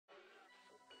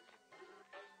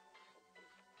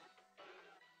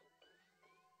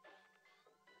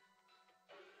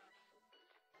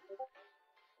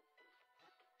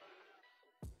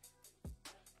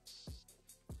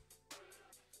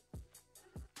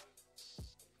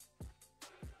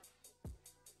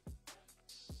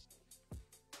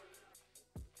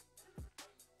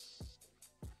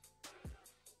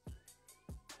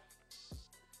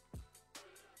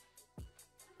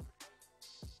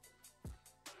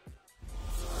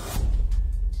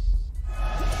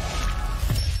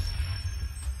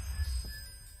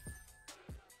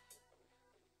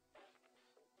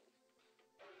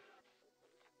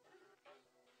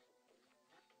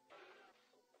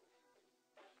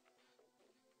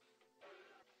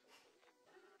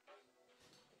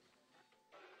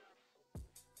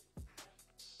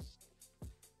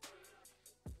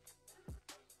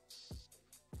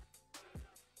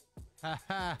Ha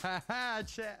ha ha ha,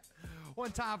 chat.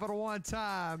 One time for the one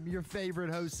time. Your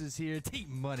favorite host is here. T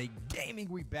Money Gaming.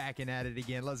 We backing at it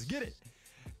again. Let's get it.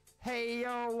 Hey,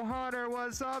 yo, Hunter.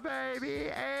 What's up, baby?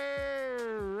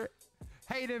 Hey.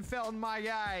 Hayden Felton, my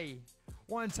guy.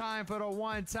 One time for the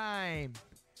one time.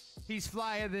 He's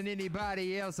flyer than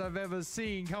anybody else I've ever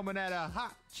seen coming at a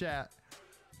hot chat.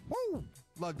 Woo.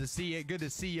 Love to see it. Good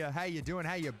to see you. How you doing?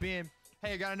 How you been?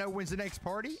 Hey, I gotta know when's the next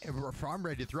party? I'm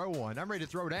ready to throw one. I'm ready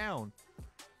to throw down.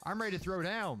 I'm ready to throw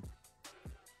down.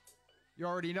 You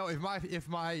already know. If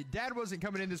my dad wasn't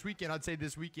coming in this weekend, I'd say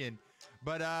this weekend.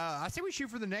 But I say we shoot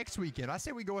for the next weekend. I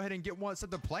say we go ahead and get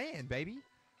something planned, baby.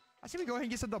 I say we go ahead and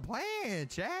get something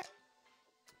planned, chat.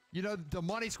 You know, the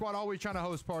Money Squad always trying to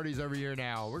host parties over here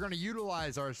now. We're going to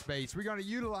utilize our space. We're going to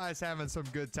utilize having some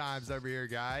good times over here,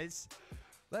 guys.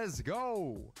 Let's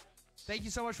go. Thank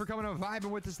you so much for coming and vibing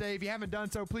with us today. If you haven't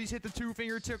done so, please hit the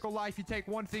two-finger tickle life. You take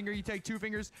one finger, you take two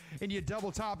fingers, and you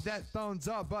double top that thumbs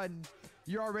up button.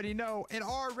 You already know. And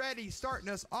already starting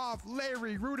us off,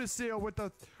 Larry Rudisil with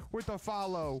the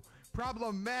follow.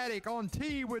 Problematic on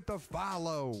T with the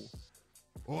follow.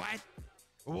 What?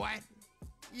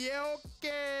 Yeah,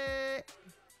 okay.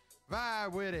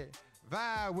 Vibe with it.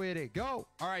 Vibe with it. Go.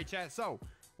 All right, chat. So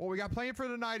what we got playing for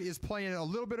tonight is playing a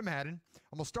little bit of Madden.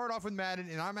 I'm going to start off with Madden,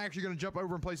 and I'm actually going to jump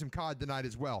over and play some COD tonight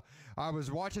as well. I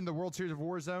was watching the World Series of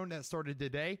Warzone that started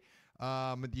today.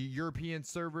 The European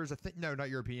servers, I think, no, not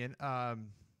European.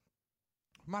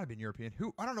 Might have been European.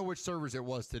 I don't know which servers it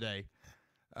was today.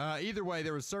 Either way,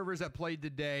 there was servers that played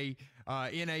today.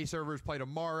 NA servers play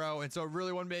tomorrow, and so it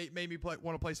really made me want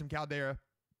to play some Caldera.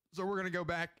 So we're going to go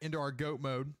back into our GOAT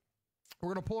mode.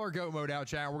 We're going to pull our GOAT mode out,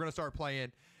 chat. We're going to start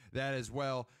playing that as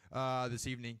well this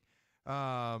evening.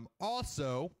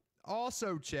 Also,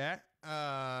 chat,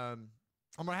 I'm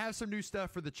going to have some new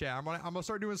stuff for the chat. I'm going to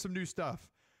start doing some new stuff.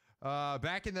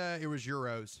 Back in it was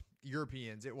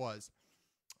Europeans, it was.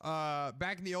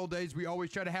 Back in the old days, we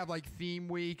always try to have like theme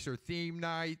weeks or theme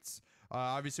nights.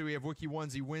 Obviously, we have Wiki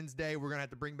Onesie Wednesday. We're going to have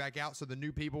to bring back out so the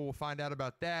new people will find out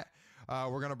about that.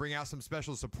 We're going to bring out some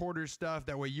special supporters stuff.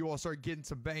 That way you all start getting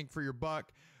some bang for your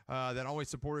buck that only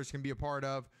supporters can be a part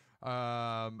of.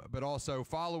 But also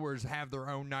followers have their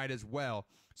own night as well.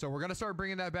 So we're going to start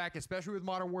bringing that back, especially with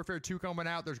Modern Warfare 2 coming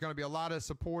out. There's going to be a lot of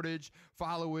supportage,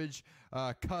 followage,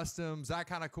 customs, that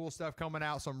kind of cool stuff coming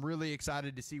out. So I'm really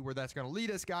excited to see where that's going to lead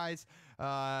us, guys.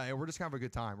 And we're just going to have a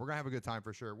good time. We're going to have a good time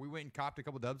for sure. We went and copped a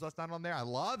couple dubs last night on there. I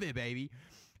love it, baby.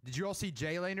 Did you all see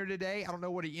Jay Laner today? I don't know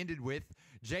what he ended with.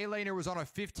 Jay Laner was on a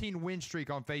 15 win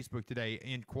streak on Facebook today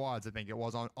in quads, I think it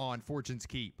was, on Fortune's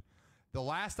Keep. The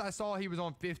last I saw, he was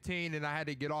on 15, and I had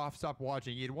to get off, stop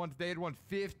watching. They had won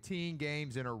 15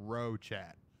 games in a row,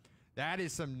 chat. That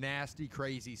is some nasty,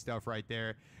 crazy stuff right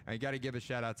there. I got to give a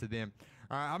shout out to them.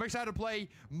 I'm excited to play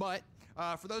Mutt.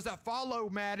 For those that follow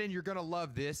Madden, you're going to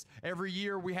love this. Every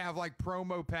year we have like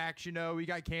promo packs, you know. We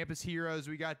got Campus Heroes.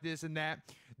 We got this and that.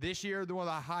 This year,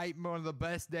 one of the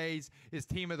best days is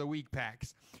Team of the Week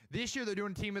packs. This year, they're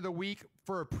doing Team of the Week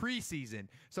for a preseason.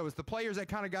 So it's the players that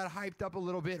kind of got hyped up a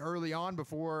little bit early on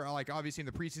before, like obviously in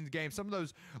the preseason game. Some of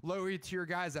those lower tier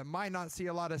guys that might not see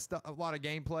a lot of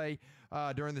gameplay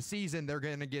during the season, they're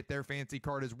going to get their fancy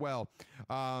card as well.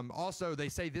 Also, they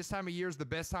say this time of year is the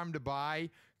best time to buy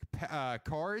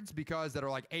cards because that are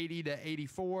like 80 to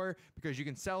 84 because you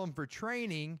can sell them for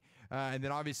training, and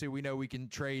then obviously we know we can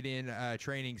trade in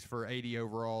trainings for 80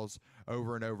 overalls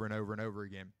over and over and over and over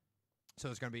again. So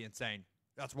it's going to be insane.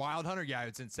 That's Wild Hunter guy.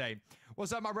 It's insane.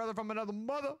 What's up, my brother from another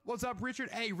mother? What's up,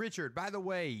 Richard? Hey, Richard, by the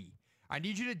way, I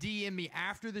need you to DM me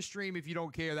after the stream if you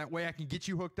don't care. That way I can get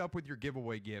you hooked up with your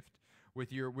giveaway gift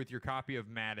with your copy of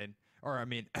Madden, or I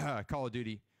mean Call of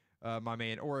Duty. My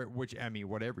man, or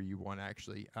whatever you want,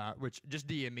 actually. Which just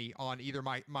DM me on either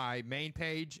my main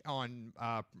page on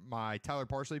my Tyler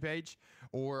Parsley page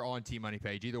or on T Money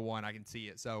page. Either one, I can see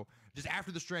it. So just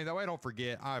after the stream, that way I don't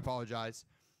forget. I apologize.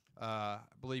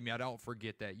 Believe me, I don't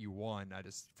forget that you won. I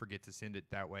just forget to send it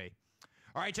that way.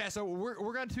 All right, chat. So we're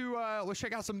going to let's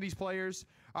check out some of these players.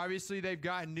 Obviously, they've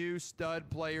got new stud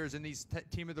players in these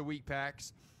Team of the Week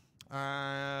packs.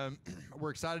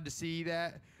 We're excited to see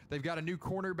that. They've got a new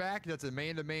cornerback. That's a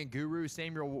man-to-man guru,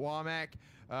 Samuel Womack.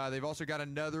 They've also got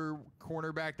another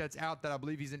cornerback that's out that I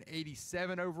believe he's an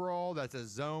 87 overall. That's a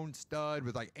zone stud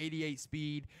with like 88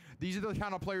 speed. These are the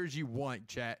kind of players you want,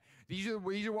 chat. These are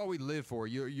what we live for.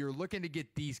 You're looking to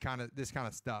get this kind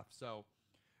of stuff. So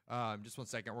just 1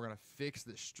 second. We're going to fix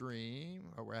the stream.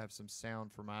 Oh, we have some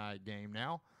sound for my game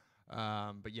now.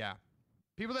 But yeah.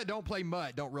 People that don't play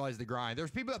MUT don't realize the grind.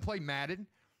 There's people that play Madden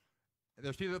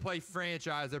There's people that play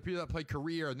franchise. There are people that play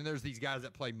career. And then there's these guys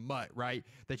that play MUT, right?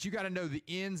 That you got to know the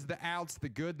ins, the outs, the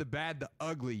good, the bad, the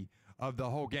ugly of the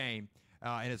whole game.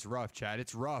 And it's rough, Chad.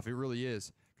 It's rough. It really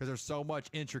is. Because there's so much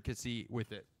intricacy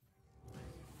with it.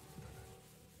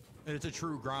 And it's a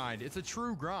true grind. It's a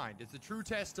true grind. It's a true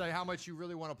test of how much you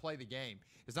really want to play the game.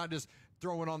 It's not just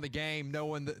throwing on the game,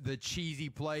 knowing the cheesy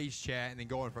plays, chat, and then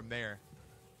going from there.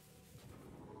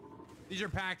 These are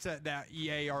packs that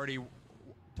EA already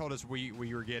told us we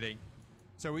were getting.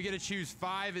 So we get to choose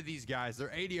 5 of these guys.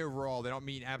 They're 80 overall. They don't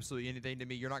mean absolutely anything to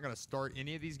me. You're not going to start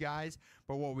any of these guys.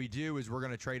 But what we do is we're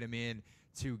going to trade them in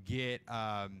to get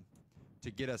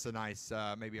us a nice,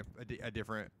 maybe a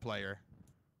different player.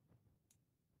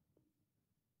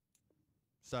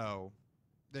 So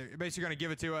they're basically going to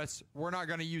give it to us. We're not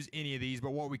going to use any of these,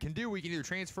 but what we can do, we can either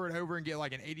transfer it over and get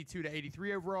like an 82 to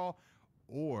 83 overall,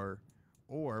 or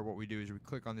what we do is we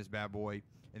click on this bad boy,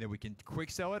 and then we can quick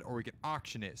sell it, or we can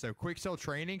auction it. So quick sell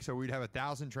training, so we'd have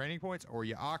 1,000 training points, or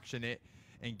you auction it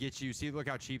and get you. See, look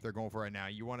how cheap they're going for right now.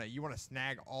 You want to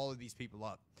snag all of these people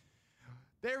up.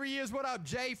 There he is. What up,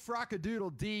 Jay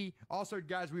Frockadoodle D? Also,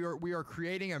 guys, we are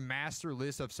creating a master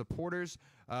list of supporters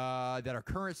that are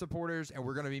current supporters, and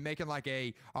we're going to be making like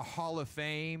a Hall of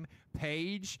Fame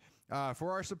page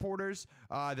for our supporters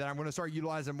that I'm going to start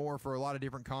utilizing more for a lot of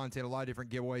different content, a lot of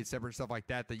different giveaways, separate stuff like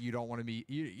that you don't want to be.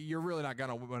 You're really not going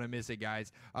to want to miss it,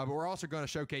 guys. But we're also going to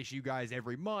showcase you guys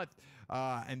every month,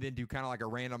 and then do kind of like a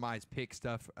randomized pick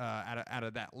stuff out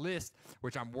of that list,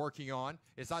 which I'm working on.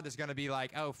 It's not just going to be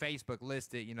like, oh, Facebook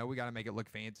list it. You know, we got to make it look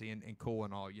fancy and cool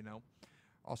and all. You know.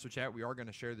 Also, chat, we are going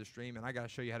to share the stream, and I got to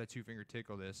show you how to 2-finger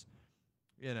tickle this.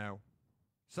 You know,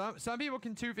 some people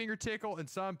can 2-finger tickle, and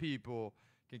some people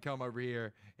can come over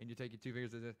here and you take your 2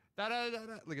 fingers and this.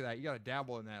 Look at that. You got to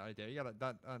dabble in that right there. You got to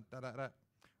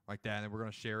like that. And then we're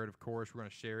going to share it, of course. We're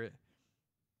going to share it.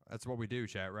 That's what we do,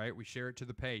 chat, right? We share it to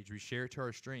the page. We share it to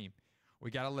our stream. We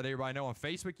got to let everybody know. On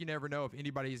Facebook, you never know if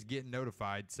anybody is getting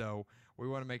notified. So we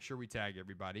want to make sure we tag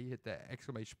everybody. Hit that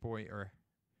exclamation point or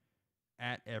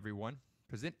at everyone.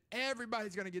 Because then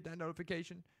everybody's going to get that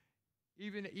notification.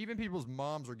 Even people's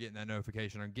moms are getting that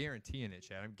notification. I'm guaranteeing it,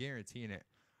 chat. I'm guaranteeing it.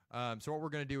 So what we're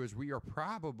going to do is we are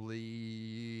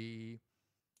probably...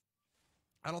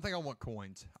 I don't think I want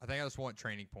coins. I think I just want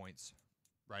training points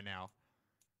right now.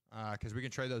 Because we can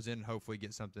trade those in and hopefully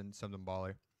get something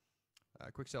baller.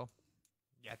 Quick sell.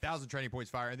 Yeah, 1,000 training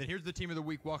points fire. And then here's the team of the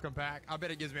week welcome pack. I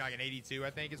bet it gives me like an 82, I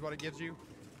think is what it gives you.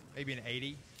 Maybe an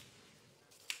 80.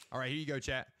 All right, here you go,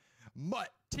 chat. MUT,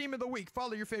 team of the week.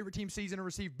 Follow your favorite team season and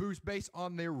receive boost based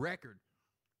on their record.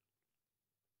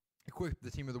 Equip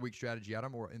the team of the week strategy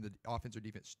item or in the offense or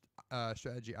defense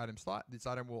strategy item slot. This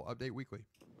item will update weekly.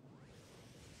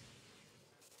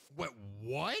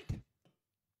 What?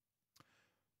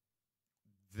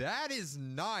 That is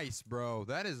nice, bro.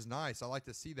 That is nice. I like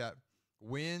to see that.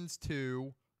 Wins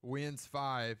 2, wins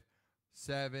 5,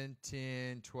 7,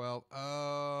 10, 12.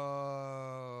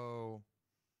 Oh.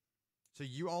 So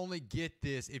you only get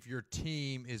this if your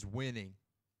team is winning.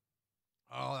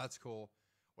 Oh, that's cool.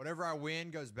 Whatever I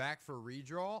win goes back for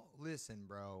redraw. Listen,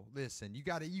 bro. Listen, you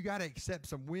gotta accept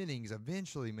some winnings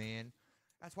eventually, man.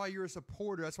 That's why you're a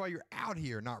supporter. That's why you're out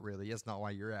here. Not really. That's not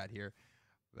why you're out here.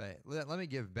 But let me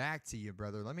give back to you,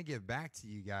 brother. Let me give back to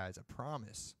you guys. I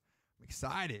promise. I'm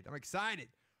excited. I'm excited.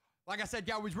 Like I said,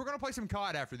 guys, we're going to play some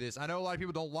COD after this. I know a lot of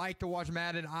people don't like to watch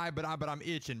Madden, but I'm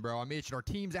itching, bro. I'm itching. Our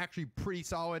team's actually pretty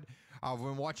solid. I've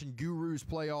been watching Gurus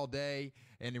play all day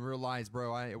and realized,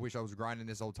 bro, I wish I was grinding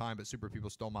this whole time, but super people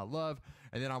stole my love.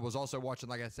 And then I was also watching,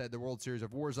 like I said, the World Series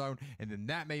of Warzone, and then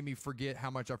that made me forget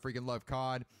how much I freaking love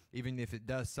COD, even if it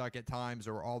does suck at times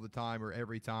or all the time or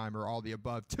every time or all the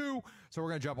above too. So we're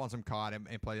going to jump on some COD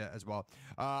and play that as well.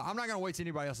 I'm not going to waste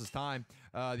anybody else's time.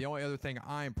 The only other thing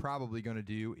I'm probably going to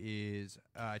do is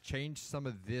change some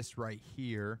of this right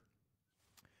here.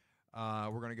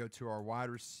 We're going to go to our wide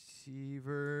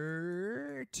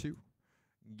receiver 2,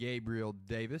 Gabriel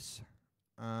Davis.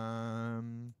 All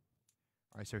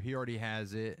right, so he already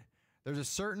has it. There's a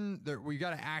certain we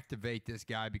got to activate this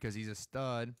guy because he's a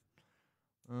stud.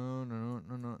 Oh no,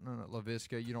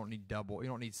 Laviska, you don't need double. You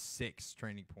don't need 6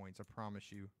 training points. I promise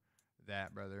you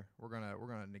that, brother. We're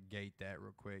gonna negate that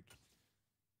real quick.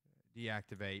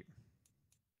 Deactivate.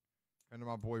 Go to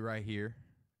my boy right here.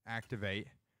 Activate.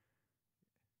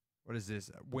 What is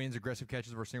this? Wins aggressive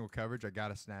catches for single coverage. I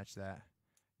gotta snatch that.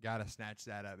 Gotta snatch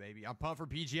that up, baby. I'm pumped for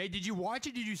PGA. Did you watch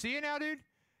it? Did you see it now, dude?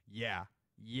 Yeah.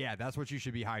 Yeah, that's what you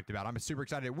should be hyped about. I'm super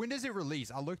excited. When does it release?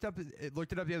 I looked it up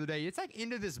the other day. It's like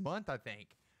end of this month, I think.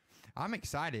 I'm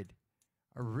excited.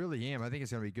 I really am. I think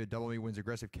it's going to be good. Double me wins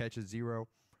aggressive catches, 0.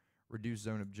 Reduce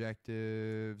zone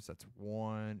objectives. That's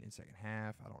 1 in second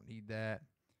half. I don't need that.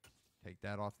 Take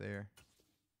that off there.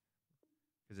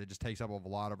 Because it just takes up a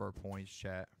lot of our points,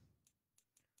 chat.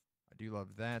 I do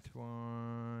love that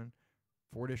one.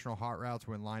 4 additional hot routes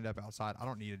when lined up outside. I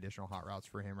don't need additional hot routes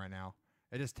for him right now.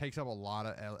 It just takes up a lot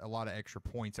of extra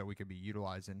points that we could be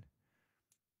utilizing.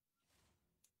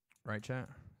 Right, chat?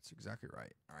 That's exactly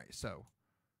right. All right, so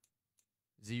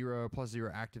 0 +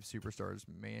 0 active superstars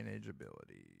manage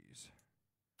abilities.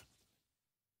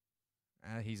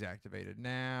 He's activated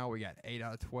now. We got 8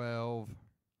 out of 12.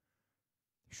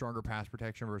 Stronger pass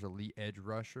protection versus elite edge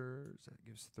rushers. That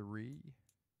gives 3.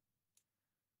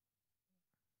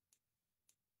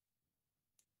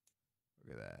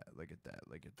 Look at that. Look at that.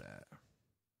 Look at that.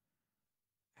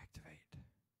 Activate.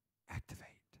 Activate.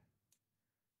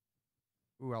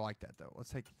 Ooh, I like that though.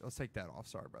 Let's take that off.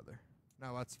 Sorry, brother.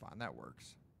 No, that's fine. That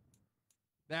works.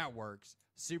 That works.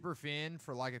 Super Finn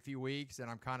for like a few weeks, and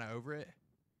I'm kind of over it.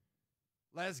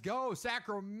 Let's go,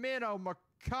 Sacramento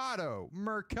Mercado.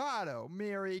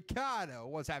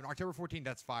 What's happening? October 14th,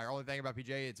 that's fire. Only thing about PJ,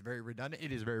 it's very redundant.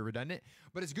 It is very redundant,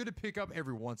 but it's good to pick up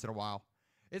every once in a while.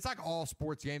 It's like all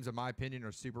sports games, in my opinion,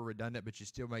 are super redundant, but you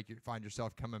still find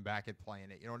yourself coming back and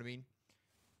playing it. You know what I mean?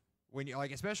 When you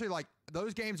like, especially like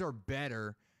those games are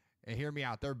better. And hear me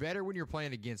out, they're better when you're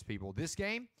playing against people. This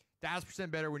game,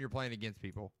 1,000% better when you're playing against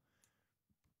people.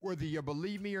 Whether you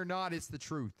believe me or not, it's the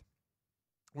truth.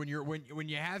 When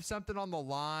you have something on the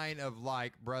line of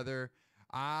like, brother,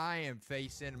 I am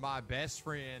facing my best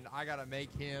friend. I gotta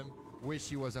make him wish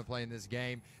he wasn't playing this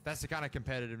game. That's the kind of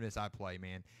competitiveness I play,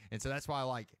 man. And so that's why,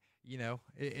 like, you know,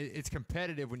 it's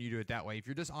competitive when you do it that way. If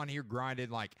you're just on here grinding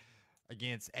like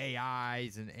against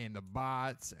AIs and the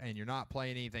bots, and you're not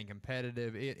playing anything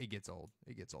competitive, it gets old.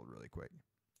 It gets old really quick.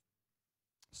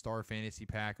 Star Fantasy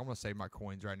Pack. I'm going to save my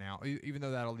coins right now, even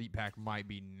though that Elite Pack might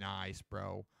be nice,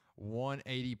 bro.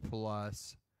 180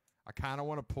 plus. I kind of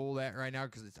want to pull that right now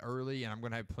because it's early, and I'm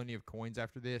going to have plenty of coins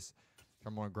after this. So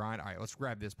I'm going to grind. All right, let's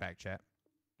grab this pack, chat.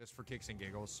 Just for kicks and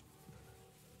giggles.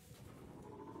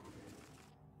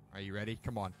 Are you ready?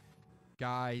 Come on.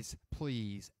 Guys,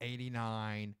 please,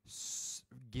 89,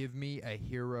 give me a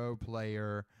hero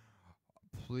player.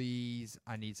 Please,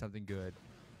 I need something good.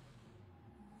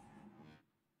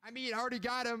 I mean, I already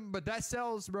got him, but that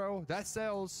sells, bro. That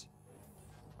sells.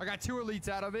 I got 2 elites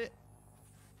out of it.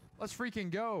 Let's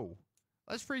freaking go.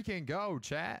 Let's freaking go,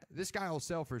 chat. This guy will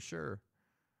sell for sure.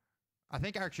 I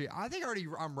think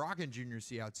I'm rocking Junior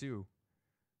Seau too.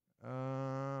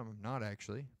 Not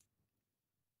actually.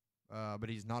 But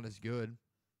he's not as good.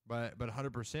 But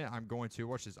 100% I'm going to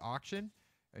watch this auction.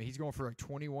 I mean, he's going for like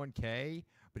 21K,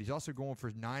 but he's also going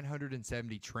for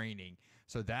 970 training.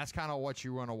 So that's kind of what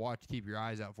you want to watch, keep your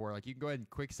eyes out for. Like, you can go ahead and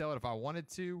quick sell it if I wanted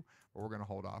to, but we're going to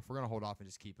hold off. We're going to hold off and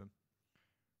just keep him.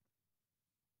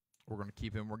 We're going to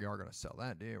keep him. We are going to sell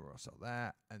that, dude. We're going to sell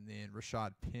that. And then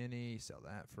Rashad Penny, sell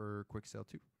that for quick sell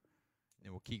too.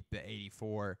 And we'll keep the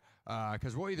 84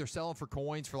 because we'll either sell them for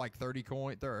coins for like 30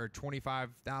 coins or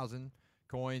 25,000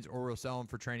 coins, or we'll sell them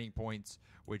for training points,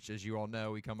 which, as you all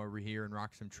know, we come over here and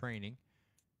rock some training.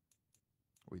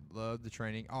 We love the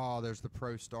training. Oh, there's the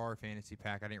Pro Star Fantasy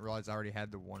Pack. I didn't realize I already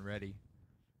had the one ready.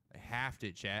 I halved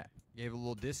it, chat. Gave a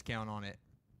little discount on it.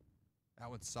 That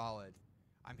one's solid.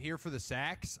 I'm here for the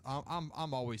sacks. I'm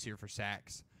always here for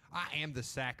sacks. I am the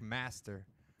sack master.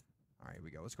 All right, here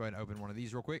we go. Let's go ahead and open one of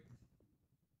these real quick.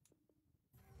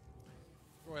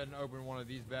 Go ahead and open one of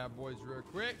these bad boys real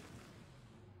quick.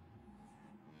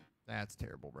 That's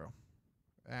terrible, bro.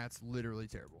 That's literally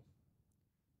terrible.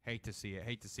 Hate to see it.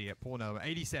 Hate to see it. Pull another one.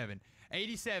 87.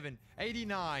 87.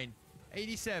 89.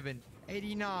 87.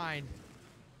 89.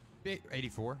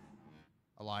 84.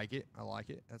 I like it. I like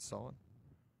it. That's solid.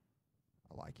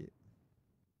 I like it.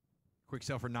 Quick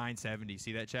sell for 970.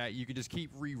 See that, chat? You can just keep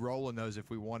re-rolling those if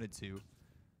we wanted to.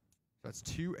 So that's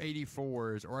 2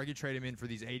 84s, or I could trade them in for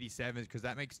these 87s because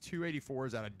that makes 2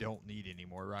 84s that I don't need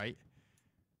anymore, right?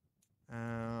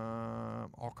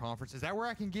 All conference. Is that where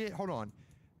I can get? Hold on.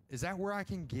 Is that where I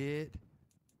can get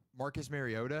Marcus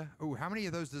Mariota? Oh, how many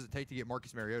of those does it take to get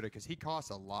Marcus Mariota? Because he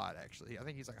costs a lot, actually. I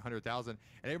think he's like 100,000. And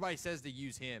everybody says to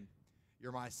use him.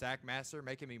 You're my sack master,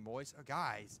 making me moist. Oh,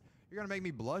 guys, you're going to make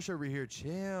me blush over here.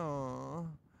 Chill.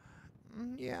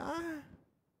 Yeah.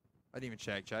 I didn't even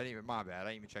check. My bad.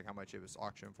 I didn't even check how much it was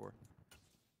auctioned for.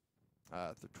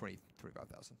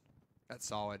 25,000. That's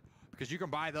solid. Because you can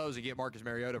buy those and get Marcus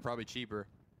Mariota probably cheaper.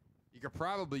 You could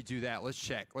probably do that. Let's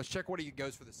check. Let's check what he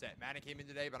goes for the set. Madden came in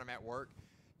today, but I'm at work.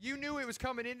 You knew it was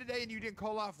coming in today and you didn't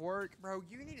call off work. Bro,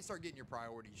 you need to start getting your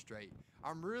priorities straight.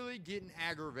 I'm really getting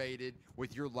aggravated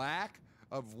with your lack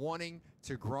of wanting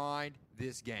to grind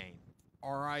this game.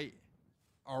 All right.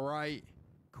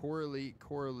 Core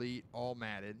Elite, all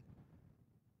Madden.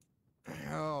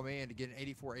 Oh, man, to get an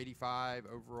 84, 85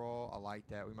 overall. I like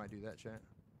that. We might do that, chat.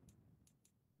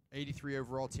 83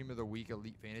 overall Team of the Week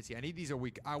Elite Fantasy. I need these a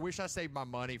week. I wish I saved my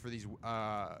money for these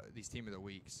Team of the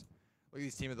Weeks. Look at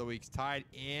these Team of the Weeks. Tight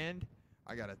end.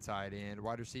 I got a tight end.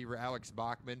 Wide receiver Alex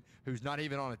Bachman, who's not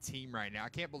even on a team right now. I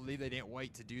can't believe they didn't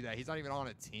wait to do that. He's not even on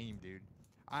a team, dude.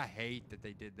 I hate that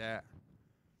they did that.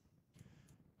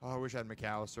 Oh, I wish I had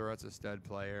McAllister. That's a stud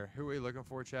player. Who are we looking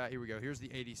for, chat? Here we go. Here's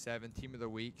the 87 Team of the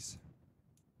Weeks.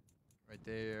 Right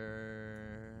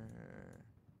there.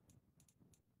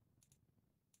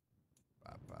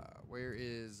 Where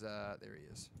is, there he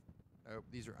is. Oh,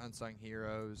 these are unsung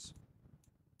heroes.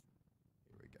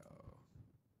 Here we go.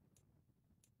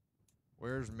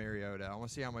 Where's Mariota? I want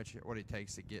to see what it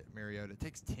takes to get Mariota. It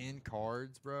takes 10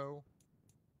 cards, bro.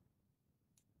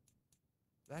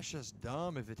 That's just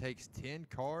dumb if it takes 10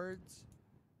 cards.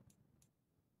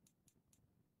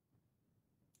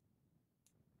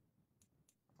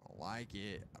 I don't like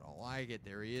it. I don't like it.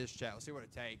 There he is, chat. Let's see what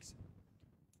it takes.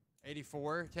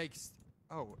 84 takes,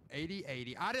 80,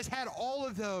 80. I just had all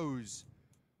of those.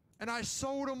 And I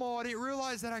sold them all. I didn't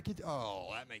realize that I could. Oh,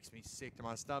 that makes me sick to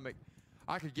my stomach.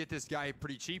 I could get this guy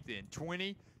pretty cheap then.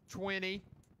 20, 20,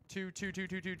 2, 2, 2,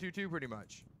 2, 2, 2, 2, pretty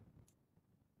much.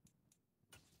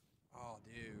 Oh,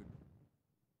 dude.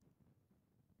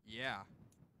 Yeah.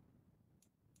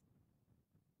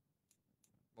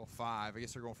 Well, 5. I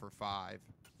guess they're going for 5.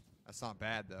 That's not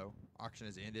bad, though. Auction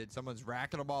has ended. Someone's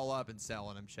racking them all up and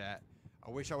selling them, chat. I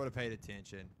wish I would have paid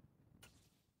attention.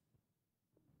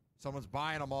 Someone's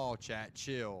buying them all, chat.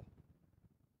 Chill.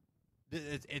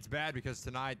 It's bad because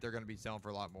tonight they're going to be selling for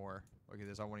a lot more. Look at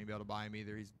this. I won't even be able to buy him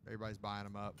either. Everybody's buying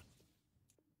them up.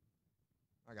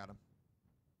 I got him.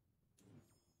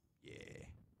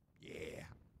 Yeah.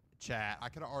 Chat. I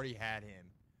could have already had him.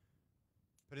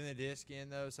 Put in the disc in,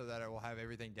 though, so that it will have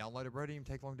everything downloaded. Bro, it didn't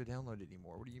even take long to download it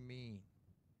anymore. What do you mean?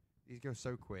 These go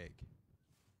so quick.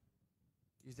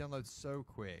 These download so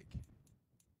quick.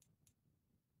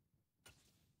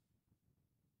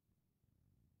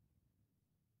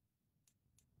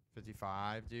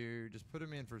 $55, dude. Just put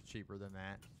them in for cheaper than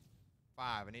that.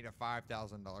 5. I need a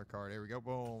 $5,000 card. There we go.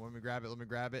 Boom. Let me grab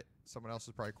it. Someone else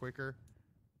is probably quicker.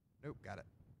 Nope. Got it.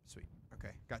 Sweet.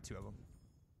 Okay. Got 2 of them.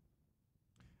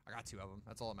 I got 2 of them.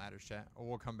 That's all that matters, chat.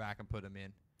 We'll come back and put them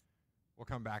in. We'll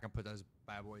come back and put those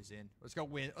bad boys in. Let's go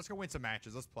win. Let's go win some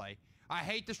matches. Let's play. I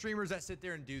hate the streamers that sit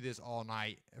there and do this all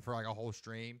night for like a whole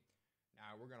stream.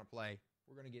 Nah, we're going to play.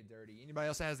 We're going to get dirty. Anybody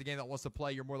else that has the game that wants to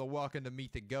play, you're more than welcome to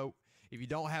meet the GOAT. If you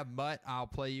don't have MUT, I'll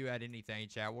play you at anything,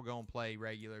 chat. We'll go and play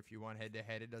regular if you want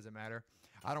head-to-head. It doesn't matter.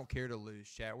 I don't care to lose,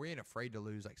 chat. We ain't afraid to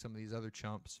lose like some of these other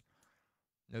chumps.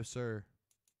 No, sir.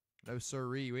 No,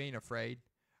 sirree. We ain't afraid.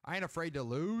 I ain't afraid to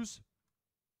lose.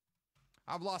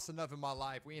 I've lost enough in my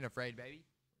life. We ain't afraid, baby.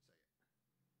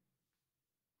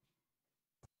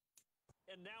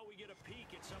 And now we get a peek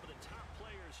at some of the top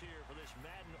players here for this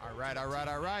Madden. All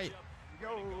right.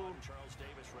 Go. Charles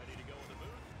Davis ready to go in the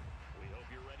booth. We hope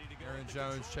you're ready to go. Aaron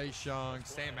Jones, Chase Young,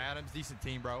 Sam Adams. Decent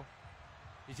team, bro.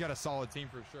 He's got a solid team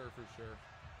for sure.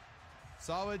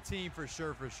 Solid team for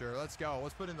sure. Let's go.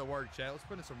 Let's put in the work, chat. Let's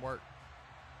put in some work.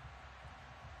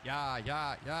 Yeah. On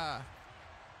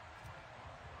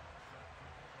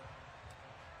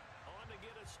to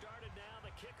get us started now,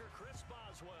 the kicker, Chris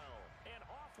Boswell. And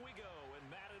off we go in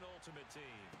Madden Ultimate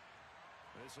Team.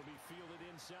 This will be fielded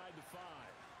inside the 5.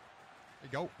 There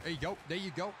you go. And able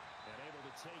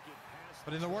to take it past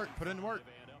Put in the work. and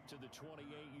up to the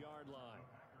 28-yard line.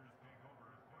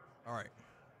 All right.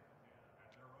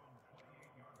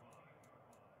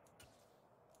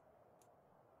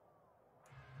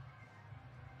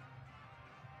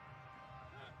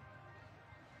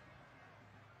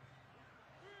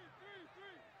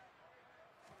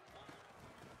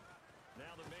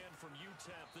 Now the man from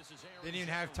UTEP, this is Aaron Didn't even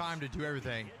have time to do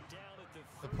everything.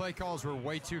 The play calls were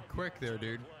way too quick there,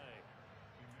 dude.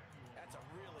 That's a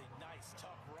really nice,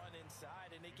 tough run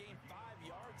inside, and they gained 5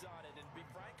 yards on it. And be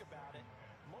frank about it,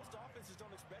 most offenses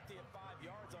don't expect to get 5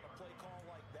 yards on a play call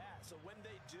like that. So when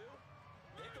they do,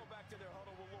 they go back to their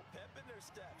huddle with a little pep in their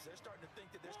steps. They're starting to think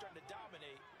that they're starting to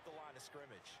dominate the line of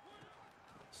scrimmage.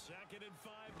 2nd and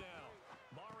 5 now.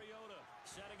 Mariota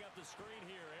setting up the screen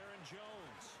here. Aaron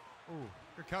Jones. Ooh,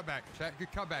 good cutback, chat. Good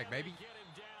cutback, baby.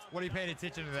 What are you paying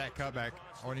attention to that cutback?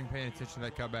 I wasn't even paying attention to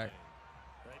that cutback.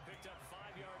 They picked up 5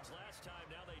 yards last time.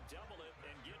 Now they double it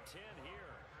and get 10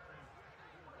 here.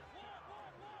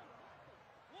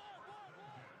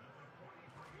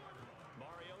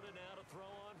 Mariota now to throw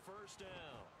on 1st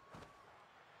down.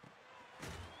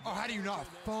 Oh, how do you not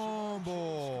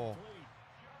fumble?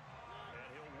 And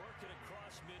he'll work it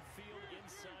across midfield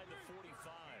inside the 45.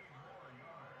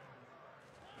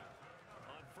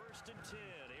 On 1st and 10,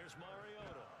 here's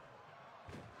Mariota.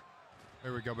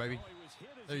 There we go, baby. Oh, he was hit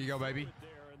as There he you go, threw baby. it there,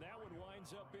 and that one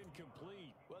winds up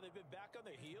incomplete. Well, they've been back on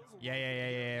their heels.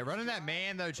 Yeah. Running that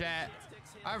man, though, chat.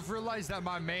 I've realized that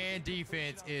my man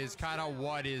defense is kind of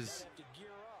what is...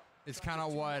 It's kind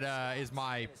of what is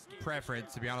my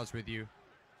preference, to be honest with you.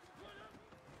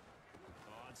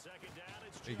 On 2nd down,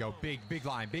 it's There you go. Big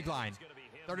line.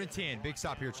 3rd and 10. Big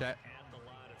stop here, chat. and the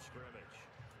line of scrimmage.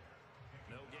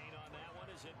 No gain on that one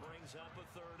as it brings up a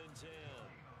 3rd and 10.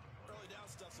 Early down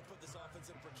stuffs to put this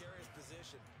offense in a precarious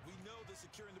position. We know that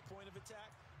securing the point of attack,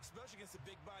 especially against the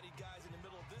big-bodied guys in the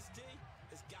middle of this D,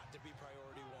 has got to be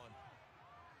priority one.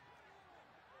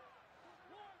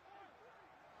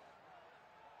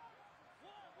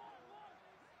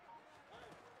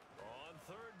 On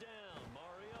 3rd down,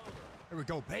 Mariota. There we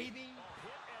go, baby.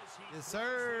 Hit as he Yes, throws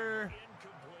sir. that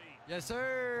incomplete. Yes,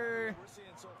 sir. We're seeing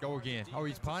so Go far again. the Oh,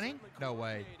 he's defense is punting? certainly No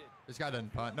way. coordinated. This guy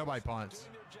doesn't punt. Nobody punts.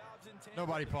 Doing their jobs in tandem.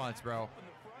 Nobody punts, bro.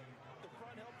 The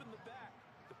front helping the back.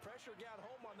 The pressure got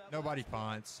home on that Nobody last one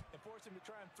punts. and forced him to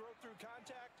try and throw through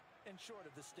contact and short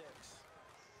of the sticks.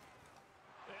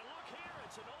 And look here,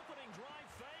 it's an opening drive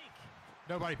fake.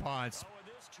 Nobody punts. Oh, and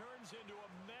this turns into a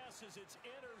mess as it's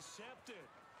intercepted.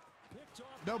 Picked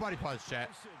off Nobody by punts, chat.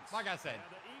 Parsons. Like I said.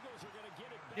 And the Eagles are going to get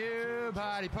it back here.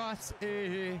 Nobody punts.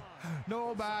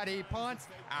 Nobody punts.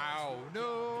 Ow.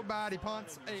 Nobody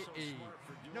punts.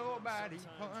 Nobody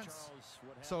punts.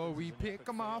 So we pick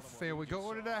them off and we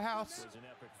go to the house.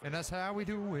 And that's how we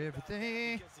do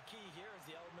everything. Because the key here is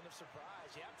the element of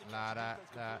surprise. You have to La da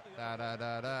catch da defense da completely da off da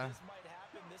guard. da. This might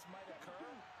happen. This might occur.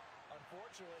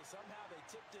 Unfortunately, somehow they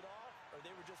tipped it off, or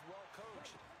they were just well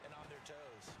coached and on their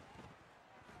toes.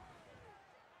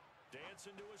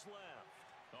 Dancing to his left.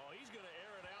 Oh, he's going to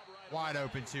air it out right. Wide away.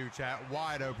 open too, chat.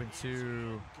 Wide open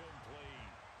too.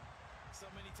 Incomplete. So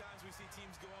many times we see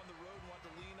teams go on the road and want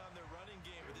to lean on their running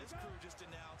game, but this crew just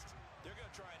announced they're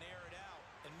going to try and air it out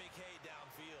and make hay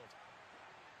downfield.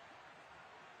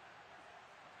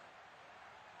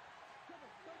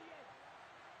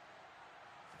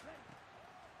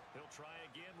 He'll try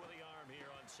again with the arm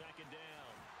here on 2nd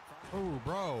down. Oh,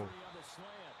 bro. On the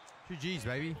slant. GG's,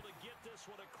 baby. Able to get this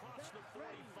one across the 45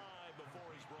 before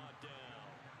he's brought down.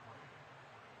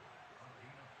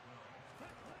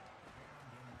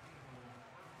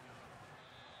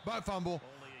 Butt fumble.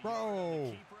 Only a yard on Bro.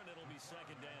 the keeper, and it'll be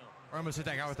 2nd down. We're almost hit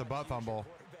that guy with the butt fumble.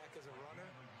 Quarterback as a runner,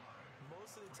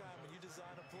 most of the time when you design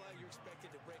a play, you're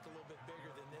expected to break a little bit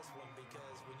bigger than this one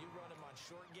because when you run him on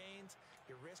short gains,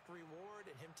 your risk reward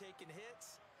and him taking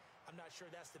hits, I'm not sure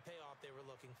that's the payoff they were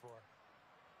looking for.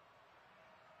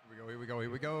 Here we go. Here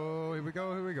we go. Here we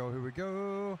go. Here we go. Here we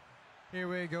go. Here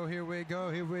we go. Here we go.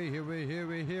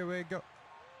 Here we go.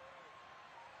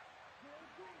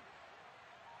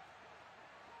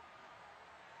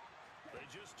 They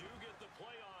just do get the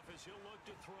playoff as he'll look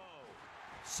to throw.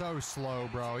 So slow,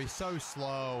 bro. He's so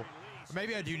slow.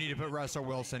 Maybe I do need to put Russell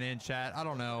Wilson in, chat. I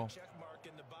don't know. Check mark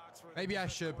in the box for the Maybe I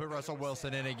defense. should put Russell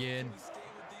Wilson in again. We stay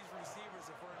with these receivers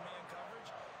if we're in man coverage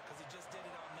because he just did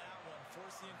it on that one.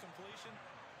 Force the incompletion.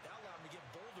 That'll allow him to get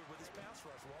bolder with his pass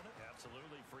rush, won't it?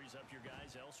 Absolutely frees up your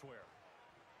guys elsewhere.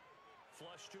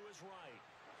 Flush to his right.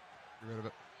 Get rid of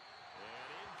it. And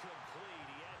incomplete.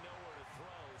 He had nowhere to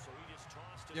throw, so he just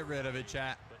tossed it. Get rid of it,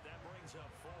 chat. But that brings up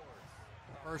 4th.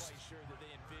 I'm First. quite sure that they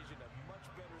envision a much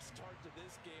better start to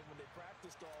this game when they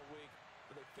practiced all week.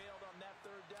 But they failed on that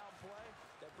 3rd down play.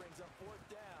 That brings up 4th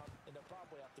down, and they'll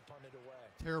probably have to punt it away.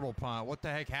 Terrible punt. What the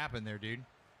heck happened there, dude?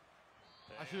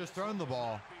 I should have thrown the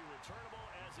ball. Be returnable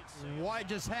as it's sailed. What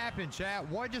just happened, chat?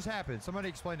 What just happened? Somebody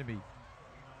explain to me.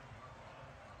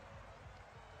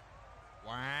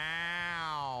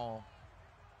 Wow.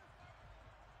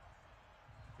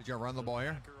 He's going to run the ball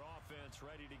here. Packer offense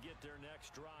ready to get their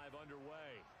next drive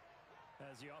underway.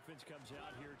 As the offense comes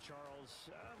out here, Charles,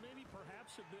 maybe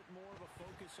perhaps a bit more of a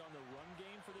focus on the run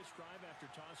game for this drive after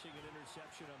tossing an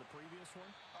interception on the previous one.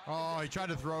 Oh, he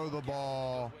tried to throw the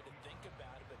ball. Way to think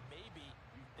about it, but maybe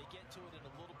they get to it in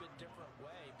a little bit different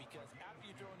way because after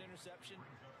you throw an interception,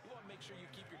 you want to make sure you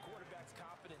keep your quarterback's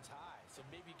confidence high. So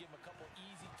maybe give him a couple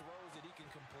easy throws that he can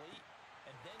complete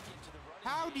and then get to the running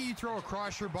How game. do you throw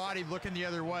across your body looking the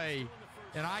other way?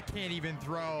 And I can't even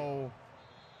throw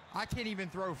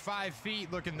 5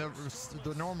 feet looking the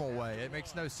normal way. It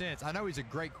makes no sense. I know he's a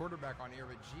great quarterback on here,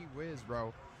 but gee whiz,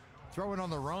 bro. Throwing on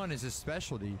the run is his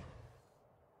specialty.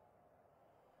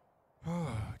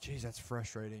 Oh, geez, that's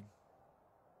frustrating.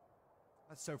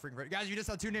 That's so freaking great. Guys, you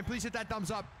just tuned in. Please hit that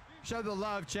thumbs up. Show the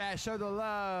love, chat. Show the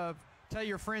love. Tell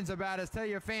your friends about us. Tell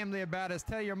your family about us.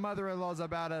 Tell your mother-in-laws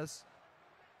about us.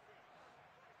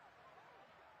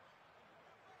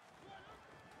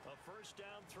 A first down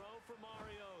throw for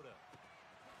Mariota.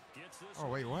 Gets this Oh,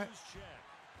 wait, what? check.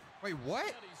 Wait,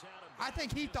 what? I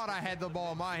think he thought I had the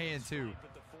ball in my hand, too.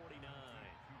 At the 49.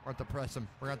 We're going to press him.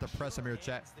 We're going to have to press him here,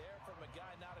 chat. There from a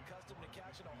guy not accustomed to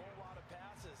catching a whole lot of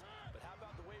passes. But how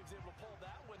about the way he was able to pull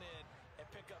that one in and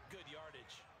pick up good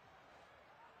yardage?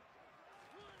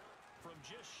 From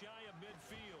just shy of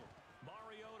midfield,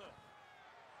 Mariota.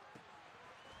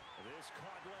 This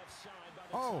caught left side by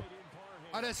the Oh, tight end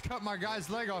Parham. I just cut my guy's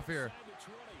leg off here. Inside the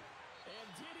 20. And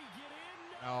did he get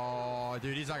in? Oh,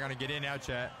 dude, he's not going to get in now,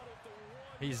 chat.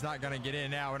 He's not going to get in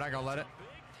now. We're not going to let it.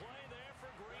 Big play there for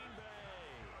Green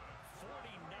Bay.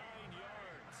 49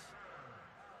 yards.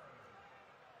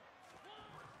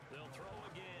 They'll throw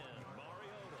again.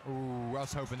 Mariota. Ooh, I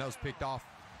was hoping that was picked off.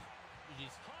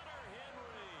 Hunter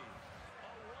Henry.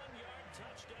 A 1-yard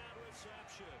touchdown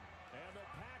reception. And the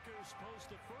Packers post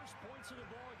the first points of the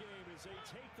ballgame as they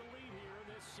take the lead here in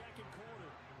this second quarter.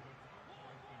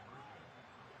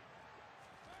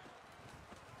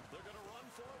 They're going to run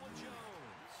forward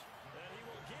Jones. And he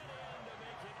will get in to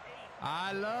make it 8.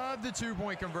 I love the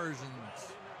two-point conversions.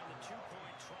 On the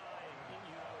 2-point try, and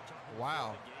you were talking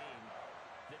Wow. about the game.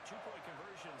 The 2-point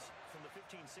conversions from the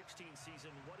 15-16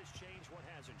 season. What has changed? What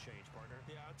hasn't changed, partner?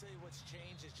 Yeah, I'll tell you what's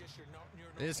changed is just your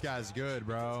This guy's good,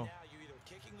 bro. Now you're either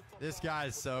kicking the This football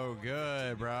guy's so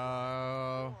good,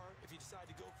 bro. Or if you decide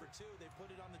to go for 2, they put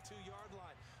it on the 2-yard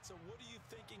line. So what are you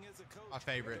thinking as a coach? My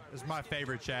favorite. Do I This is my risk it?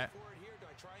 favorite, Do I chat. go for it here? Do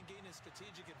I try and gain a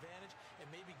strategic advantage and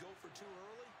maybe go for 2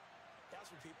 early? That's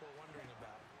what people are wondering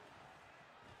about.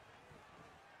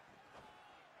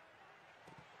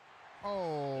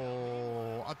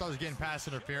 Oh, I thought I was getting pass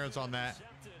interference on that.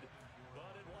 Intercepted,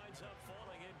 but it winds up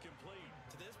falling incomplete.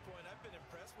 To this point, I've been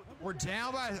impressed with the We're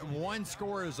down by 1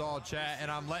 score is all, chat,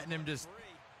 and I'm letting him just... 3.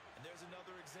 And there's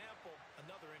another example,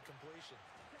 another incompletion.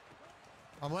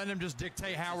 I'm letting him just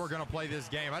dictate how we're going to play this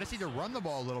game. I just need to run the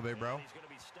ball a little bit, bro. And he's going to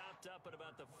be stopped up at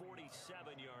about the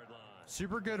 47-yard line.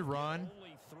 Super good run.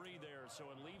 Only 3 there, so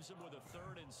it leaves him with a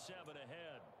 3rd and 7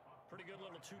 ahead. Pretty good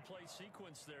little 2-play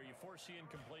sequence there. You force the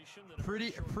incompletion. Then a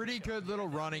Pretty short good little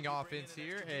running offense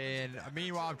here. And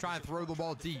meanwhile, I'm trying to throw the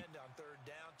ball deep. Defend on 3rd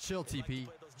down. Chill, They like to TP.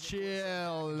 play those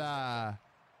Chill.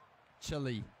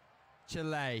 Chile.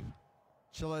 Chile.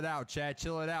 Chill it out, Chad.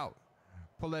 Chill it out.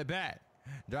 Pull it back.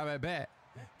 Drive it back.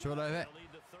 Chill it back. They'll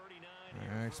lead the 39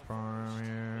 here Next for a part first. This is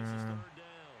here. 3rd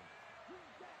down.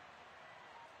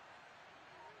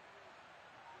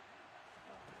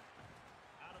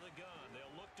 Out of the gun,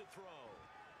 they'll look to throw.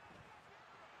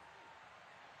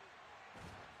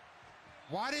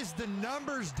 Why does the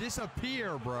numbers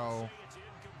disappear, bro? Say it's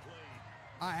incomplete.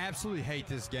 I absolutely hate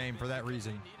this game for that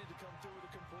reason. needed to come through with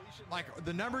a completion. Like,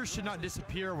 the numbers should not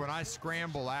disappear when I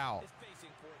scramble out. It's facing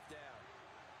 4th down.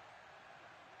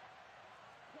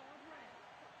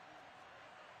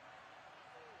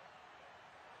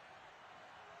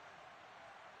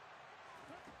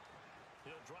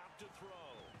 He'll drop to throw.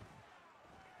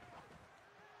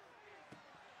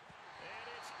 And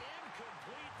it's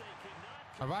incomplete. They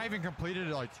cannot Have I even completed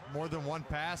like more than one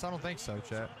pass? I don't think so, chat.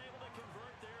 unable to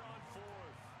convert there on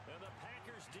 4th. And the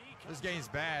Packers D This comes game's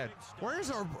up bad. with a start.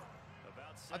 Where's our...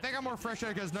 About I think I'm more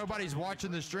frustrated because nobody's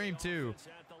watching the stream, too.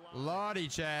 at the line. Lottie,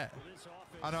 chat. This offense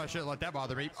I know I shouldn't let that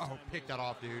bother me. Oh, pick that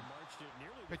off, dude. marched it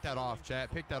nearly Pick that off,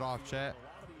 chat. Pick that off, chat. a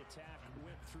lot of the attack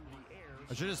went through the air.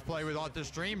 I should just play without the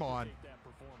stream on. Take that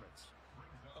performance.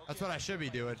 That's what I should be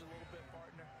doing. A little bit,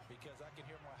 partner, because I can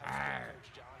hear my high school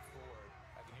coach John Ford.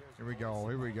 I can hear his Here we go.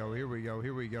 Here we go. Here we go.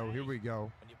 Here we go. Here we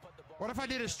go. when you put the ball What if I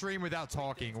did a stream without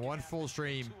talking? One full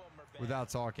stream without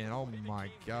talking. Oh my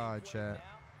God, chat.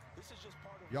 This is just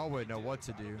part of Y'all what wouldn't they know do. what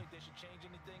to I don't do. think they should change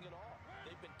anything at all.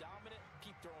 They've been dominant.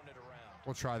 Keep throwing it around.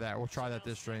 We'll try that. We'll try that Now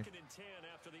this stream. 2nd and 10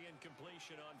 after the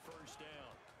incompletion on 1st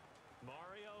down.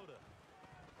 Mariota.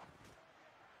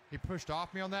 He pushed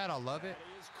off me on that. I love it. And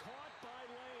he is caught by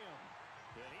Lamb.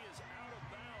 And he is out of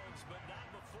bounds, but not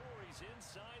before he's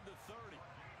inside the 30.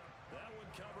 That one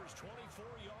covers 24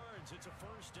 yards. It's a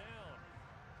 1st down.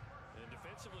 And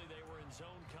defensively, they were in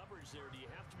zone coverage there. Do you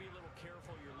have to be a little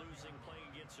careful? You're losing playing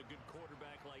against a good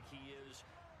quarterback like he is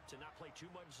to not play too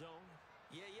much zone?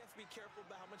 Yeah, you have to be careful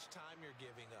about how much time you're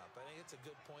giving up. I think it's a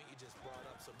good point you just brought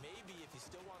up. So maybe if you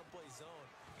still want to play zone,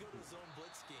 you go to a zone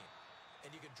blitz scheme. And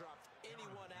you can drop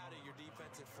anyone out of your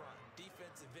defensive front.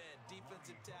 Defensive end,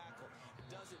 defensive tackle. It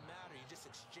doesn't matter. You just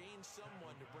exchange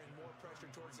someone to bring more pressure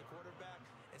towards the quarterback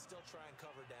and still try and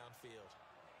cover downfield.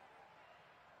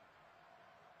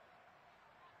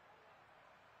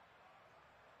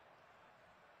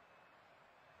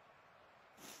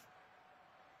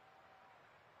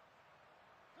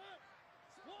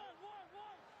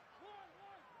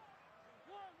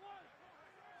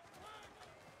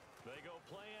 they go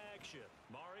play action.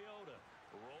 Mariota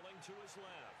rolling to his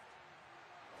left.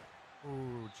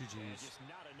 Ooh, And GG's. just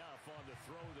not enough on the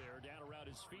throw there. Down around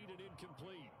his feet and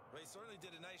incomplete. They certainly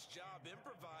did a nice job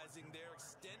improvising there,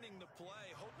 extending the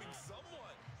play, hoping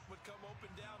someone would come open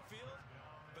downfield,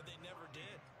 but they never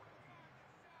did.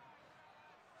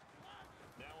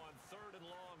 Now on 3rd and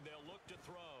long, they'll look to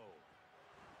throw.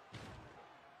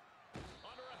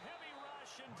 Under a heavy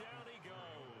rush, and down he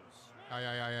goes.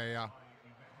 Yeah.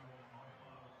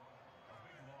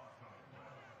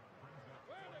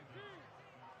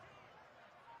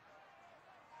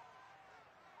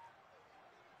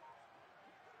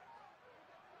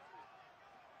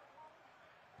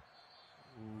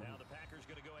 Now the Packers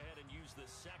going to go ahead and use the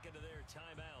second of their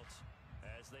timeouts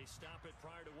as they stop it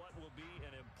prior to what will be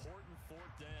an important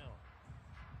 4th down.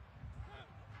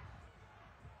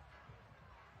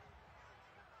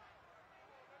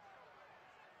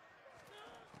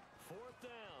 Fourth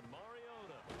down,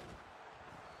 Mariota.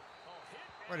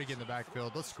 Way to get in the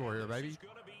backfield. Let's score here, baby. It's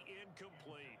going to be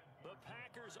incomplete. The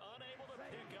Packers unable to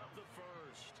pick up the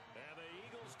first. And the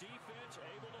Eagles defense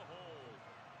able to hold.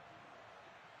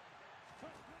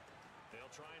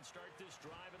 They'll try and start this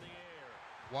drive in the air.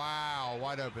 Wow,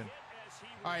 wide open.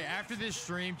 All right, after this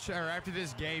stream, or after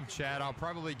this game, Chad, I'll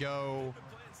probably go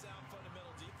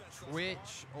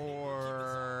Twitch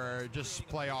or just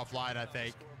play offline, I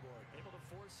think. Able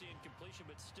to force the incompletion,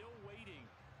 but still waiting.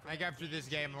 I think after this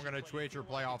game, I'm going to Twitch or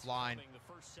play offline.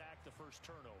 The first sack, the first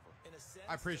turnover.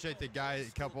 I appreciate the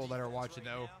couple that are watching,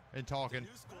 though, and talking.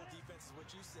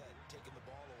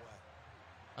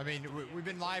 I mean, we've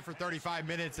been live for 35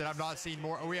 minutes, and I've not seen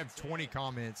more. Oh, we have 20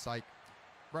 comments. Like,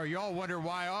 bro, y'all wonder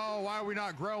why. Oh, why are we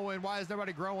not growing? Why is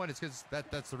nobody growing? It's because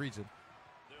that's the reason.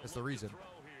 That's the reason.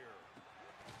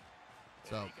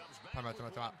 So, time out. The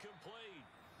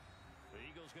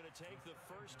Eagles going to take the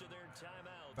first of their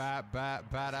timeouts. Bat.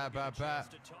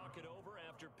 To talk it over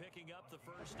after picking up the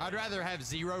first. I'd rather have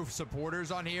 0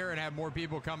 supporters on here and have more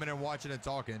people coming and watching and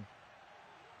talking.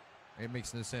 It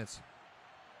makes no sense.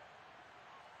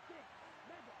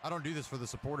 I don't do this for the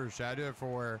supporters, Chad. I do it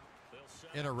for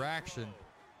interaction.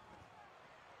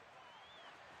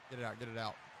 Get it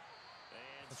out.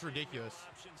 That's ridiculous.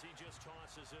 Options, he just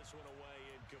tosses this one away,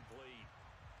 incomplete.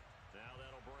 Now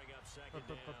that'll bring up second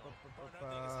down. I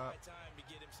think it's high time to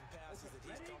get him some passes that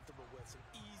he's comfortable with. Some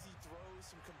easy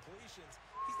throws, some completions.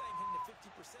 He's not even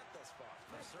hitting the 50% thus far.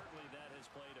 Well, certainly that has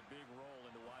played a big role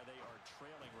into why they are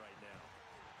trailing right now.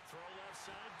 Throw left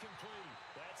side complete.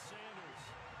 That's Sanders.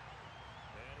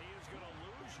 And he is going to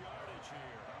lose yardage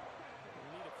here.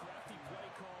 We need a crafty play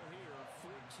call here. 14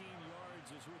 yards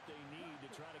is what they need to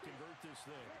try to convert this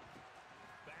thing.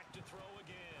 Back to throw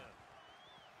again.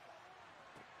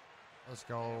 Let's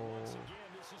go. Once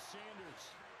again, this is Sanders.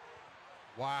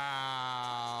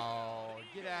 Wow.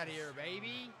 Get out of here,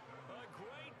 baby. A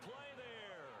great play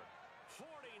there.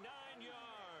 49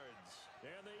 yards.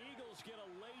 And the Eagles get a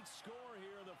late score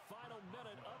here in the final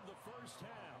minute of the first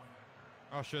half.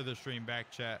 I'll show the stream back,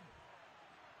 chat.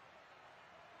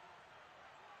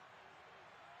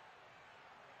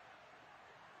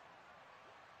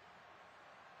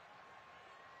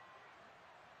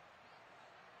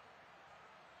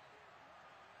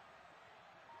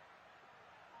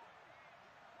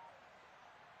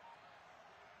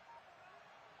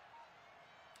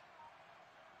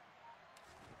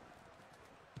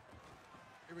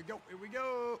 Here we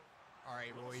go. All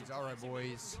right, boys. All right,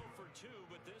 boys. Go for 2,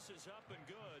 but this is up and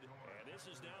good. And this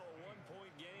is now a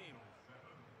 1-point game.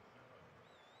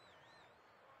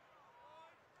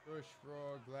 Bush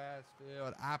Frog,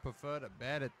 Glassfield. I prefer the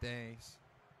better things.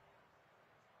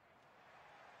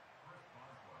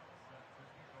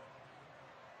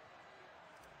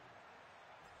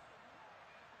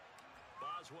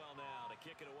 Boswell now to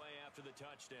kick it away after the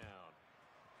touchdown.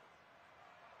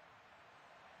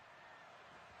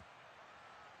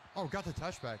 Oh, got the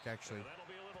touchback, actually. And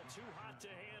that'll be a little too hot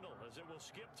to handle as it will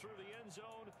skip through the end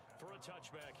zone for a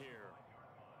touchback here.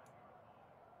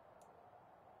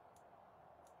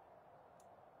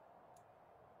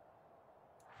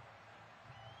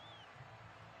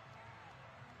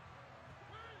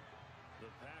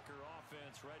 The Packer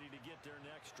offense ready to get their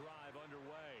next drive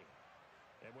underway.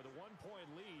 And with a 1-point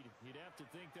lead, you'd have to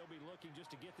think they'll be looking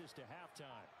just to get this to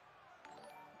halftime.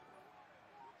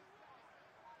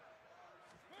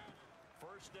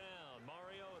 First down,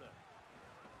 Mariota.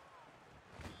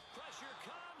 Pressure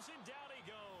comes, and down he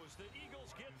goes. The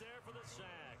Eagles get there for the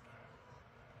sack.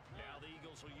 Now the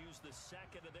Eagles will use the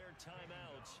second of their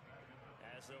timeouts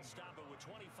as they'll stop it with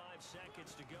 25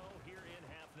 seconds to go here in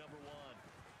half number 1.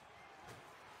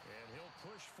 And he'll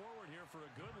push forward here for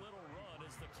a good little run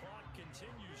as the clock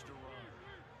continues to run.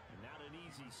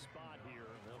 easy spot here.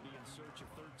 They'll be in search of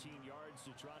 13 yards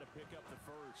to try to pick up the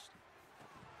first.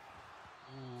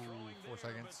 Ooh, 4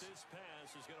 seconds. This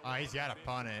pass is gonna He's got to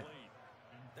punt it.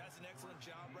 That's an excellent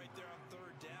job right there on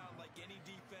third down. Like any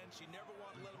defense, you never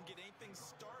want to let them get anything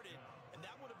started, and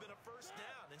that would have been a first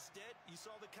down. Instead, you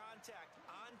saw the contact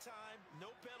on time,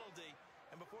 no penalty,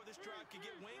 and before this drive could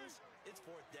get wings, it's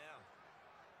fourth down.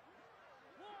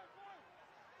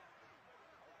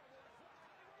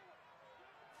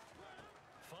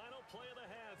 Final play of the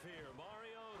half here,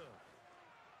 Mariota.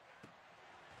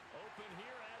 Open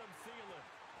here, Adam Thielen.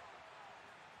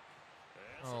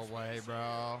 No way,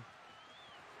 bro.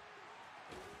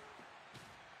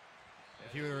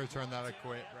 If you would have returned that, I'd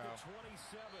quit, bro.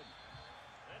 27.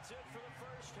 That's it for the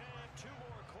first half. 2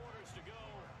 more quarters to go.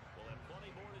 We'll have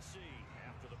plenty more to see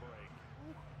after the break.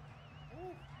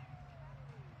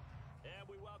 And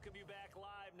we welcome you back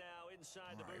live now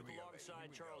inside the booth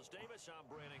alongside Charles Davis. I'm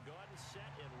Brandon Gaudin, set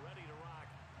and ready to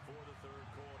rock for the third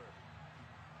quarter.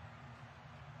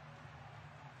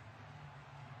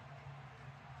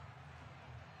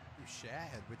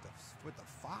 Shad with the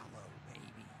follow,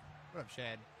 baby. What up,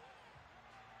 Shad?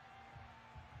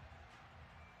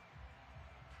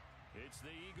 It's the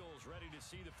Eagles ready to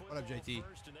see the football. What up, JT?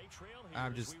 First, and they trail here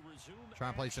I'm as just we resume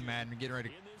trying to play some Madden. Getting ready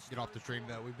to in this get off the third stream,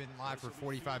 though. quarter. We've been live for This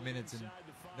will be 45 Thielen minutes, and inside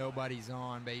the 5. nobody's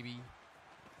on, baby.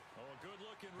 Oh, a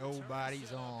good-looking return Nobody's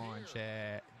set up on, here.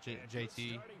 Chad. And JT.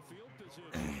 starting field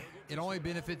position. It only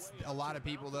benefits a lot of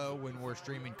people, though, when we're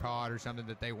streaming COD or something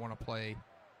that they want to play,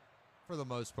 for the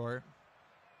most part.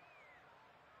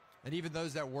 And even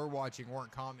those that were watching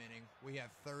weren't commenting. We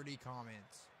have 30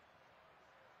 comments.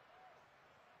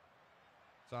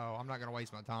 So I'm not going to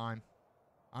waste my time.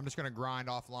 I'm just going to grind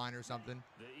offline or something.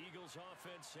 The Eagles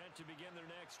offense set to begin their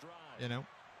next drive. You know,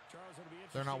 Charles, it'll be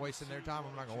they're not interesting wasting their to time.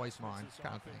 see I'm what not going to waste mine, adjustments this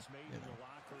kind of thing. offense made You in the know,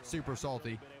 locker room. super Haven't really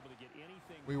salty. been able to get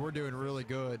anything We were doing really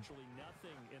good. Virtually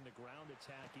nothing in the ground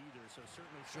attack either. So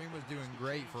certainly Stream was something doing has to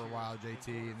great change for a here while,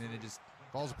 JT, and then it just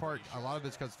falls apart. A lot of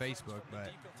it's because Facebook,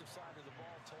 but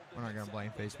we're not going to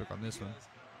blame Facebook on this one.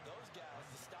 Those guys,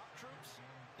 the stop troops,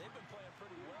 they've been playing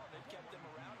pretty well. They've kept them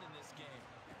around in this game.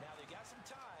 Now they got some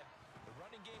time. The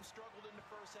running game struggled in the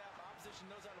first half. Opposition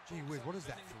knows how to Gee focus whiz, on what is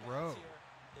that defending the throw? pass here.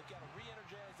 They've got to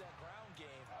re-energize that ground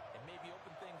game and maybe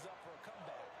open things up for a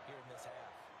comeback here in this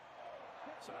half.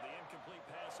 So the incomplete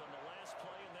pass on the last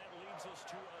play, and that leads us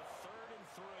to a 3rd and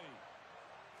 3.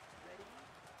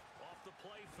 Off the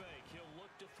play fake, he'll look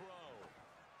to throw.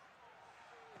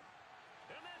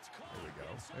 And that's caught. There we go.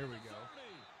 Inside There we the go.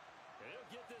 30. And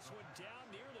he'll get this one down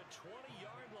near the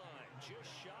 20-yard line,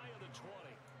 just shy of the 20.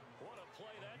 What a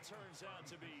play that turns out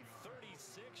to be,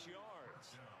 36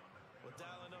 yards. Well,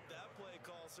 dialing up that play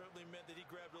call certainly meant that he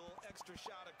grabbed a little extra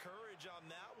shot of courage on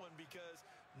that one, because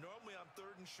normally on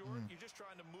 3rd and short, you're just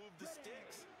trying to move the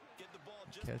sticks, get the ball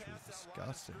just Catch past was that line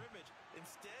of disgusting. scrimmage.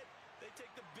 Instead, they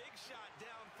take the big shot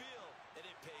downfield, and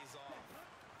it pays off.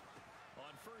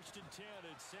 On 1st and 10,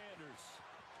 it's Sanders.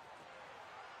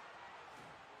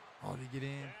 Oh, did he get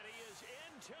in? And he is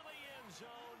into the end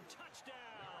zone.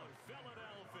 Touchdown,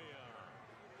 Philadelphia.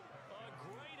 A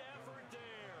great effort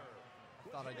there.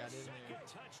 Thought I got in Second there.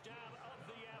 touchdown of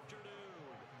the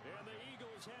afternoon. And the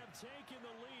Eagles have taken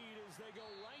the lead as they go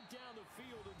right down the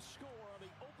field and score on the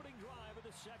opening drive of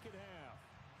the second half.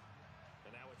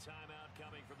 And now a timeout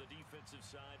coming from the defensive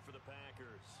side for the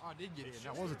Packers. Oh, I did get in. It's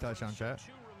That just was a their touchdown, first chat.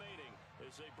 2 remaining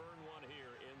as they burn one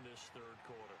here in this 3rd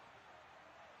quarter.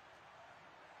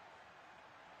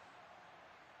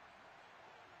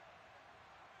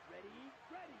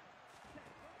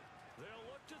 They'll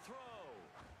look to throw.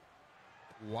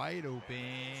 Wide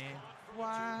open.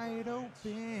 Wide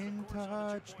open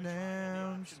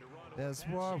touchdowns. That's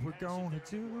what we're going to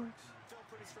do. Felt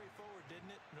pretty straightforward, didn't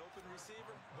it? An open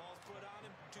receiver, ball's put on him,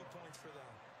 2 points for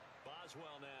them.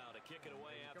 Boswell now to kick it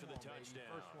away after the touchdown.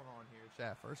 First one on here,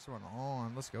 chat. First one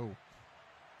on. Let's go.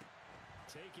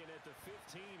 Taken at the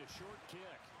 15, a short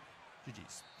kick.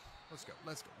 GG's. Let's go.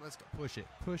 Let's go. Let's go. Push it.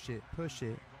 Push it. Push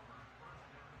it.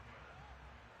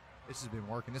 This has been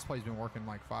working. This play's been working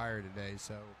like fire today,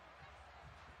 so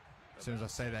as soon as I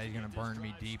say that, he's going to burn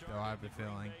me deep, though, I have a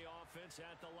feeling.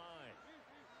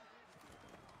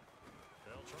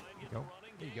 Go.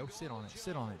 There you go. Sit on it.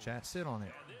 Sit on it, chat. Sit on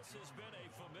it. And this has been a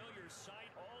familiar sight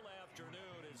all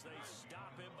afternoon as they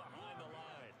stop him behind the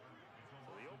line.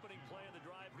 So the opening play of the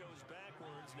drive goes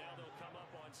backwards. Now they'll come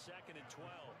up on 2nd and 12.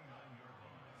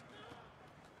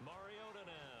 Mariota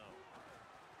now.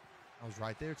 I was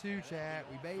right there, too, chat.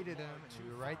 We baited him, and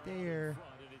we were right there.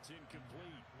 And it's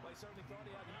incomplete. They certainly thought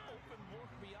he had an open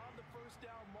look beyond the first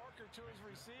down marker to his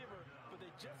receiver, but they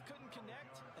just couldn't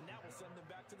connect, and that will send them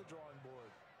back to the drawing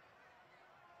board.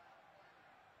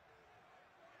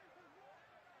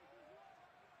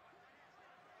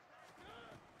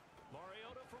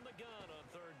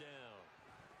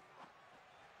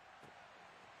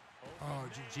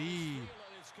 GG.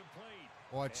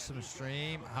 Watch some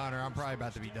stream. Hunter, I'm probably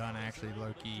about to be done, actually,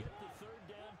 low-key.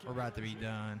 We're about to be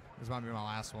done. This might be my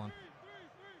last one.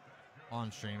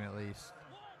 On stream, at least.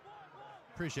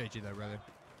 Appreciate you, though, brother.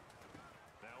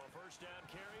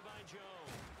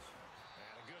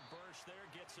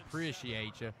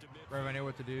 Appreciate you. Bro, if I knew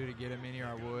what to do to get him in here,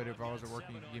 I would. If I wasn't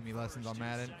working, you could give me lessons on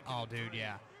Madden. Oh, dude,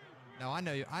 yeah. No, I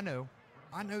know you. I know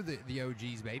the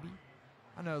OGs, baby.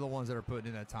 I know the ones that are putting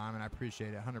in that time, and I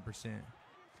appreciate it 100%.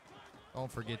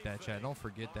 Don't forget that, chat. Don't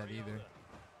forget that either.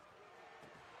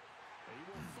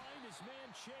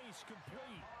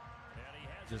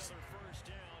 Just,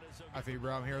 I feel,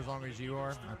 bro, I'm here as long as you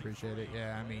are. I appreciate it.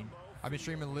 Yeah, I mean, I've been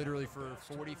streaming literally for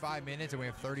 45 minutes, and we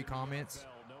have 30 comments.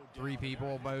 3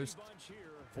 people most,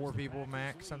 4 people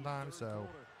max sometimes. So,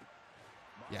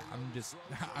 yeah,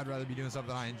 I'd rather be doing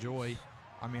something I enjoy.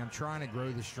 I mean, I'm trying to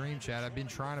grow the stream, chat. I've been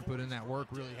trying to put in that work,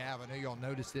 really have. I know y'all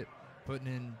noticed it, putting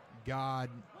in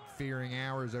God-fearing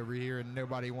hours over here, and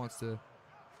nobody wants to,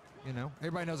 you know,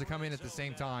 everybody knows to come in at the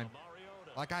same time.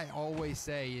 Like I always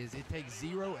say, is it takes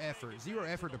zero effort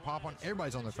to pop on.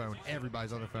 Everybody's on their phone.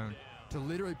 Everybody's on their phone. To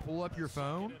literally pull up your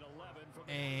phone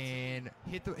and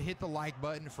hit the like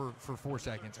button for 4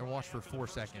 seconds and watch for 4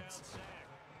 seconds.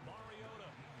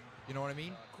 You know what I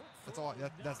mean? That's all.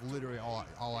 That's literally all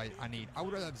I need. I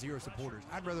would rather have 0 supporters.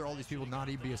 I'd rather all these people not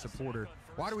even be a supporter.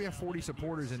 Why do we have 40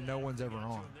 supporters and no one's ever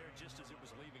on?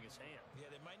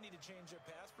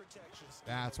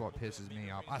 That's what pisses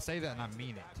me off. I say that and I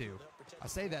mean it too. I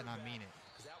say that and I mean it.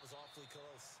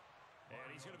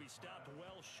 And he's going to be stopped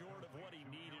well short of what he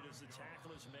needed as the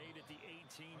tackle is made at the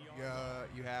 18-yard line.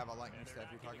 You have, I like new stuff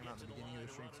you're talking about in the beginning of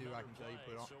the stream too. I can tell you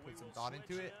put some thought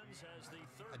into it.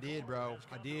 I did, bro.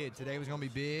 I did. Today was going to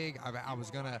be big. I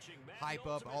was going to hype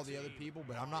up all the other people,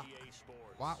 but I'm not.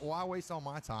 Why waste all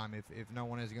my time if no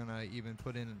one is going to even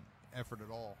put in effort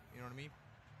at all? You know what I mean?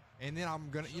 And then I'm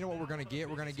going to, you know what we're going to get?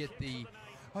 We're going to get the,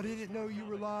 I didn't know you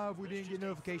were live. We didn't get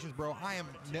notifications, bro. I am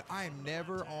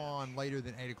never on later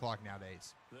than 8 o'clock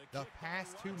nowadays. The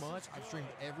past 2 months, I've streamed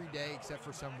every day except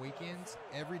for some weekends.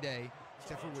 Every day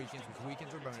except for weekends, which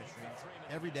weekends are bonus streams.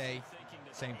 Every day,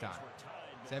 same time,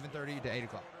 7:30 to 8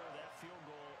 o'clock.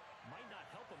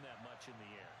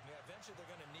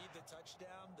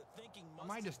 I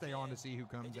might just stay on to see who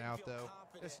comes out, though.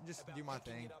 Just do my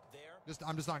thing.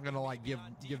 I'm just not gonna like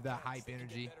give that hype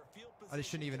energy. I just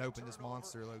shouldn't even open this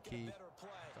monster low key. So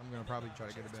I'm gonna probably try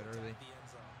to go to bed early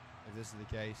if this is the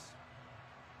case.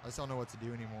 I just don't know what to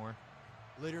do anymore.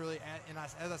 Literally, and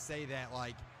as I say that,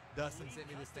 like Dustin sent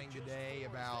me this thing today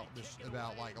about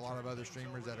like a lot of other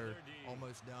streamers that are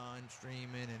almost done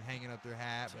streaming and hanging up their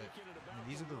hat. But I mean,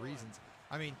 these are the reasons.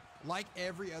 I mean, like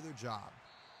every other job.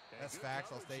 That's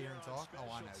facts. I'll stay here and talk.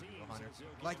 Oh, I know you, Hunter.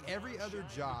 Like every other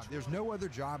job, there's no other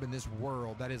job in this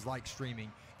world that is like streaming.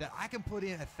 That I can put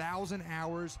in 1,000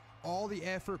 hours, all the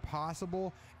effort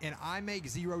possible, and I make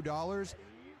 $0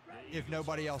 if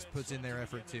nobody else puts in their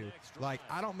effort too. Like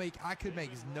I could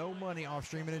make no money off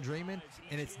streaming and dreaming,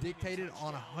 and it's dictated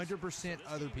on 100%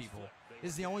 other people.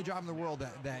 This is the only job in the world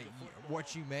that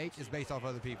what you make is based off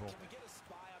other people.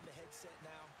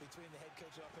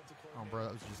 Oh, bro,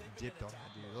 that was just dipped on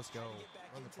that, dude. Let's go.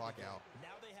 Run the clock out.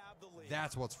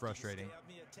 That's what's frustrating.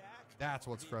 That's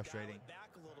what's frustrating.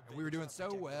 And we were doing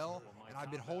so well, and I've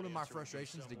been holding my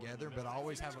frustrations together, but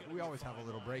we always have a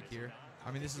little break here.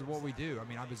 I mean, this is what we do. I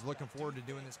mean, I was looking forward to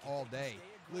doing this all day.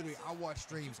 Literally, I watch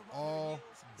streams all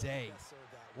day,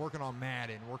 working on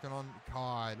Madden, working on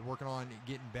COD, working on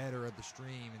getting better at the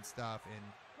stream and stuff. And,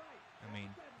 I mean,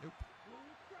 nope.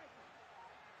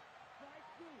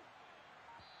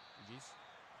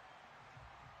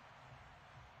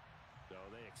 So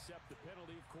they accept the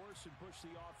penalty, of course, and push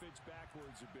the offense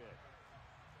backwards a bit.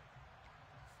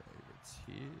 Favorites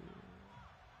here.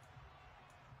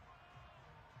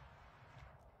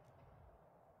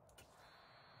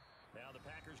 Now the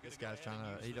Packers this guy's trying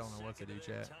to, he don't know what to do,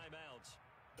 chat. Timeouts.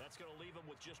 That's going to leave them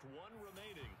with just 1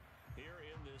 remaining here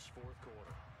in this 4th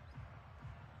quarter.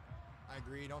 I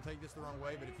agree. Don't take this the wrong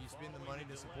way, but if you spend the money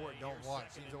to support, don't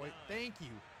watch. Thank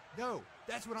you. No,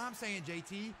 that's what I'm saying,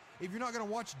 JT. If you're not going to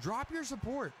watch, drop your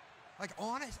support.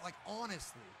 Honestly,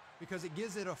 because it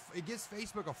gives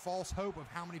Facebook a false hope of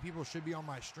how many people should be on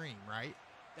my stream, right?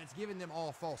 That's giving them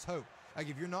all false hope. Like,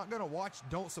 if you're not going to watch,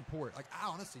 don't support. Like, I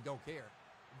honestly don't care.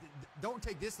 Don't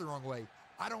take this the wrong way.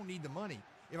 I don't need the money.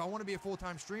 If I want to be a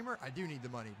full-time streamer, I do need the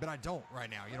money, but I don't right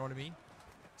now. You know what I mean?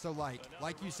 So, like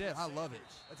you said, I love it.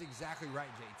 That's exactly right,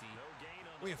 JT.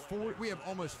 We have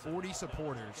almost 40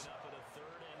 supporters.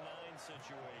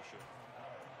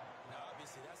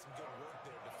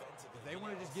 they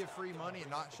want to just give free money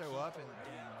and not show up and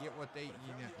get what they,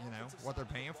 what they're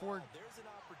paying for,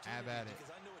 have at it.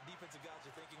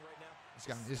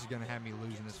 This is going to have me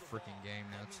losing this freaking game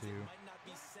now, too.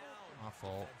 My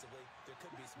fault.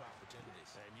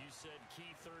 And you said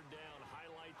key third down.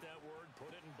 Highlight that word.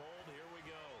 Put it in bold. Here we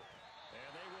go.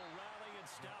 And they will rally and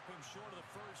stop him short of the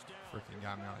first down. Freaking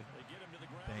got me on a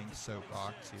dang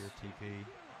soapbox here, TP.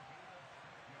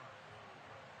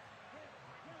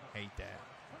 Hate that.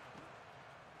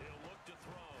 He'll look to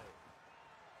throw.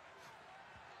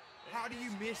 How do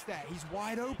you miss that? He's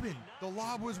wide open. The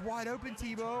lob was wide open,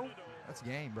 Tebow. That's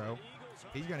game, bro.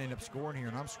 He's going to end up scoring here,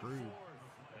 and I'm screwed.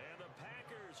 And the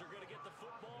Packers are going to get the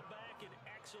football back in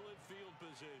excellent field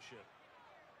position.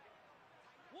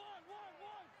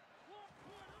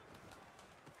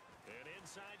 An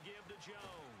inside give to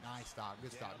Jones. Nice stop.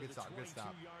 Good stop. Good stop. Good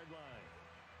stop.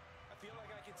 I feel like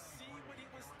I could see what he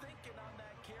was thinking on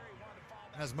that carry.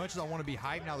 As much as I want to be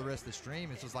hyped now the rest of the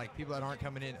stream, it's just like people that aren't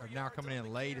coming in are now coming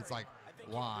in late. It's like,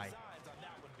 why?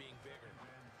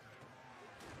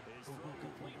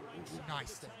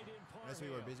 Nice. I know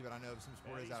people are busy, but I know some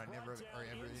sports that I never are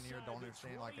ever in here don't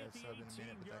understand like a sub in a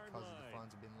minute, but that causes the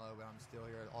funds have been low, but I'm still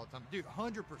here all the time. Dude,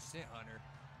 100%, Hunter.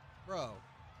 Bro,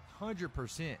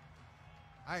 100%.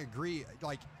 I agree.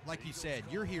 Like you said,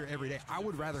 you're here every day. I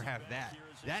would rather have that.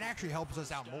 That actually helps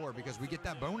us out more because we get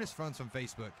that bonus funds from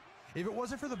Facebook. If it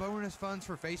wasn't for the bonus funds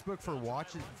for Facebook for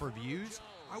watches, for views,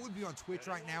 I would be on Twitch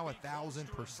right now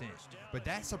 1,000%. But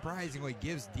that surprisingly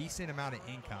gives decent amount of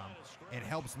income and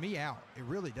helps me out. It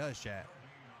really does, chat.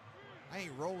 I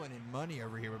ain't rolling in money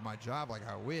over here with my job like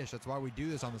I wish. That's why we do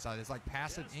this on the side. It's like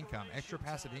passive income, extra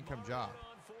passive income job.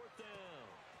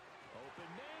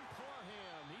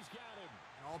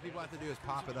 All people have to do is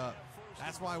pop it up.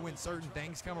 That's why when certain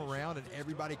things come around and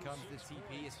everybody comes to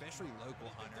TP, especially local,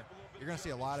 Hunter, you're going to see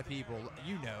a lot of people,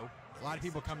 a lot of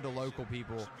people come to local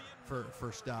people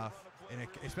for stuff, and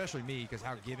especially me because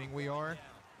how giving we are.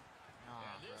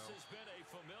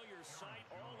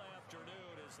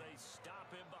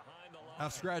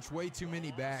 I've scratched way too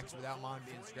many backs without mine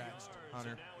being scratched,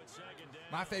 Hunter.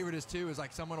 My favorite is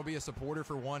like someone will be a supporter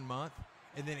for 1 month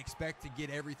and then expect to get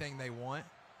everything they want.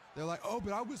 They're like, oh,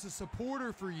 but I was a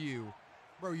supporter for you.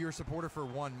 Bro, you're a supporter for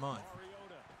 1 month.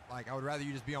 Like, I would rather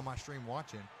you just be on my stream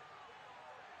watching.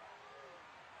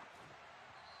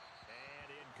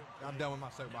 I'm done with my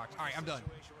soapbox. All right, I'm done.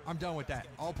 I'm done with that.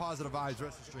 All positive vibes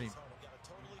rest of the stream.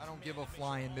 I don't give a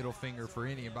flying middle finger for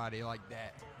anybody like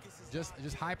that. Just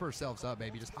hype ourselves up,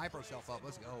 baby. Just hype ourselves up.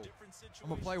 Let's go. I'm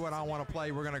going to play what I want to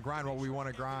play. We're going to grind what we want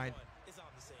to grind.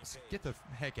 Let's get the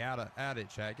heck out of it,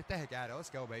 Chad. Get the heck out of it. Let's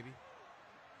go, baby.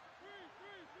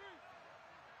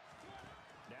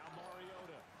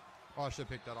 Oh, I should have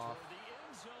picked that off.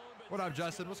 What up,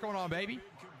 Justin? What's going on, baby?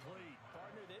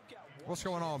 What's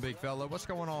going on, big fella? What's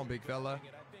going on, big fella?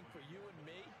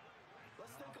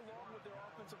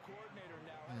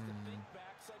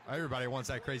 Everybody wants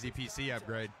that crazy PC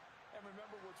upgrade.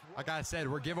 Like I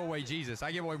said, we're giveaway Jesus.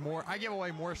 I give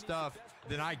away more stuff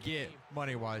than I get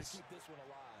money-wise.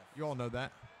 You all know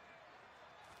that.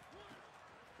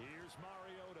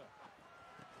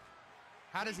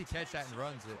 How does he catch that and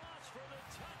runs it?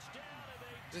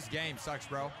 This game sucks,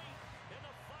 bro.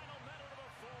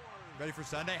 Ready for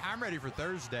Sunday? I'm ready for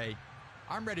Thursday.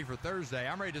 I'm ready for Thursday.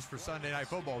 I'm ready just for Sunday Night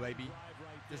Football, baby.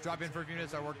 Just drop in for a few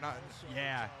minutes. I work not.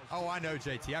 Yeah. Oh, I know,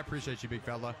 JT. I appreciate you, big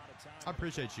fella. I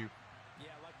appreciate you.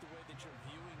 Yeah, I like the way that you're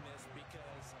viewing this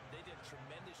because they did a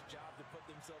tremendous job to put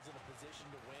themselves in a position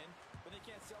to win, but they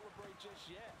can't celebrate just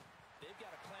yet. They've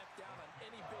got to clamp down on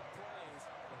any big plays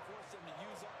and force them to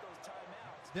use up those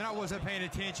timeouts. Then I wasn't paying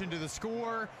attention to the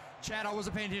score. Chad, I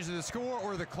wasn't paying attention to the score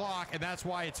or the clock, and that's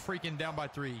why it's freaking down by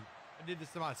 3. I did this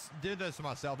to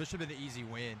myself. This should have been the easy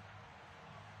win.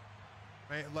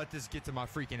 Man, let this get to my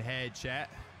freaking head, chat.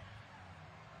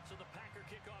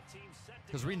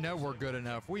 Because we know we're good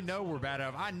enough. We know we're bad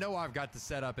enough. I know I've got the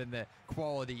setup and the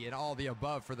quality and all the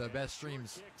above for the best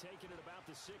streams.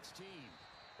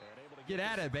 Get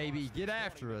at it, baby. Get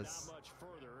after us.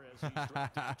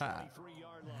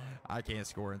 I can't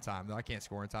score in time, though. I can't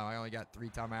score in time. I only got 3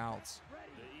 timeouts.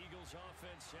 The Eagles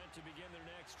offense set to begin their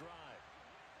next drive.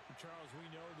 Charles, we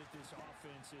know that this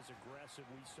offense is aggressive.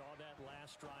 We saw that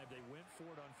last drive. They went for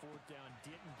it on 4th down,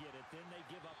 didn't get it. Then they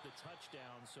give up the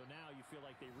touchdown. So now you feel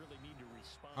like they really need to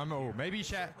respond. Maybe,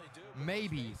 chat.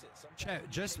 Maybe, chat.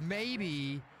 Just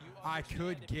maybe I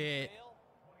could get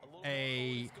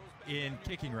in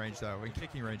kicking range, though. In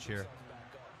kicking range here.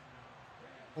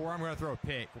 Or I'm going to throw a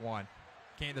pick. One.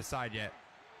 Can't decide yet.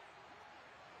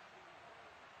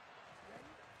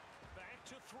 Back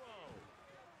to throw.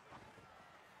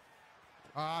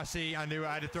 Ah, see, I knew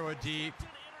I had to throw it deep.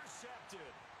 Intercepted.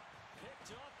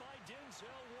 Picked up by Denzel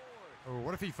Ward. Oh,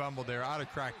 what if he fumbled there? I'd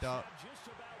have cracked up.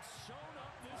 Just about sewn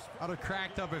up this I'd have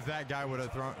cracked up if that guy would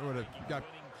have got.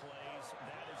 winning plays.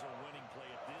 That is a winning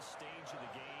play at this stage of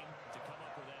the game. To come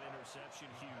up with that interception,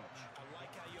 huge. I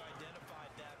like how you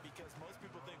identified that because most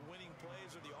people think winning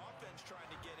plays are the offense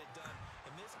trying to get it done.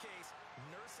 In this case,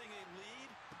 nursing a lead,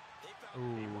 they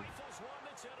found He rifles one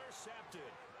that's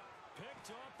intercepted.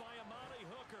 Picked up by Amani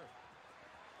Hooker.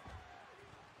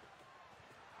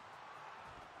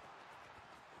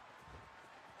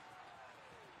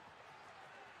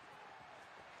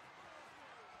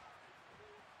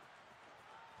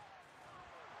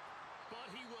 But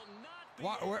he will not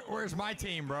be Where's my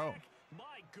team, bro?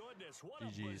 My goodness, what a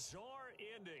GG's. bizarre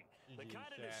ending. The GG's,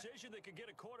 kind of chat. decision that could get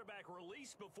a quarterback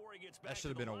released before he gets back That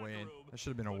should have to been the a win. locker room. That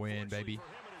should have been a But win, baby. fortunately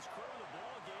for him and his crew, the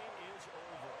ball game is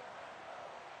over.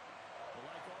 But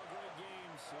like all great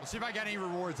games, Let's see if I got any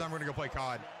rewards. I'm going to go play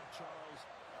COD. Charles,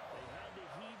 they had to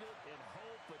heave it and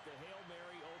hope, but the Hail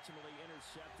Mary ultimately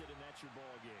intercepted, and that's your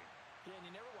ball game. Yeah, and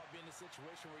you never want to be in a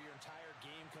situation where your entire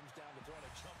game comes down to throwing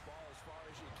a jump ball as far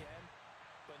as you can.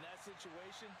 But in that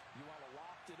situation, you want to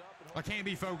lock it up. And I can't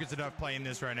be focused enough playing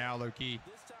this right now, low key.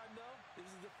 This time, though, it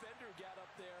was the defender who got up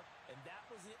there, and that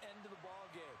was the end of the ball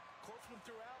game. Close one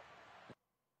throughout.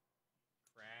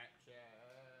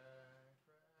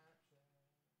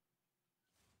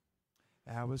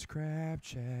 That was crap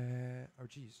chat. Oh,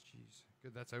 jeez.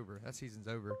 Good, that's over. That season's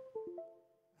over.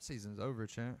 That season's over,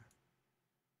 chat.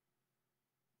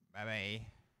 Bye-bye.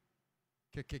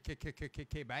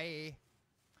 Bye.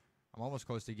 I'm almost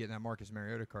close to getting that Marcus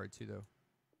Mariota card, too, though.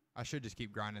 I should just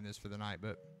keep grinding this for the night,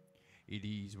 but it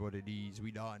is what it is.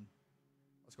 We done.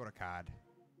 Let's go to COD.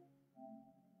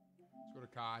 Let's go to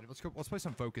COD. Let's play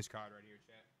some focus COD right here,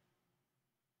 chat.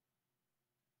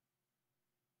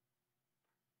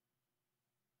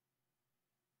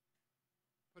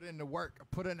 Put in the work.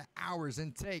 Put in the hours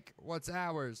and take what's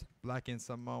ours. Black and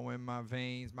Samoa in my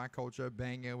veins. My culture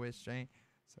banging with Shane.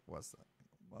 So what's that?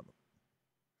 Mother.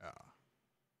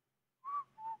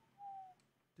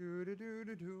 Do do do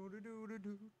do do do do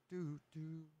do do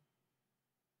do.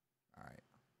 All right.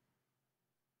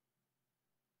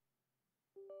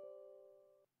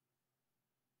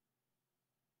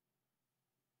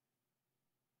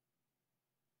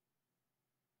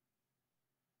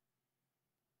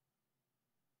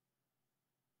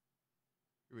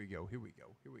 Here we go.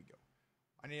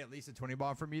 I need at least a 20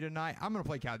 bomb from you tonight. I'm going to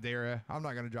play Caldera. I'm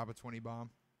not going to drop a 20 bomb.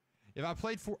 If I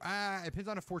played for, it depends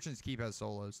on if Fortune's Keep has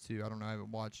solos too. I don't know. I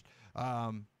haven't watched.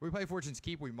 We play Fortune's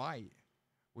Keep. We might.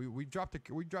 We dropped the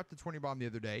 20 bomb the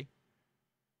other day.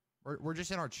 We're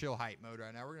just in our chill hype mode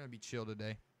right now. We're going to be chill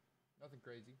today. Nothing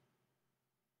crazy.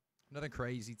 Nothing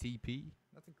crazy, TP.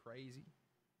 Nothing crazy.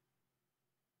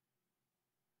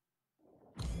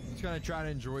 Just going to try to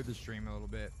enjoy the stream a little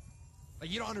bit. Like,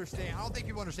 you don't understand. I don't think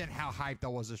people understand how hyped I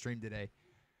was to stream today.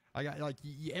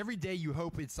 Every day you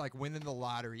hope it's like winning the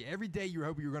lottery. Every day you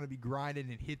hope you're going to be grinding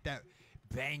and hit that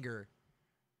banger.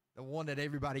 The one that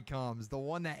everybody comes. The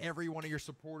one that every one of your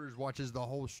supporters watches the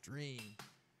whole stream.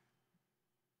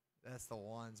 That's the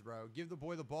ones, bro. Give the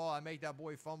boy the ball. I make that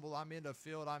boy fumble. I'm in the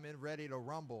field. I'm in ready to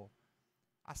rumble.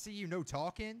 I see you no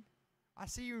talking.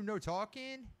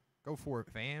 Go for it,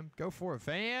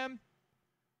 fam.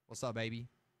 What's up, baby?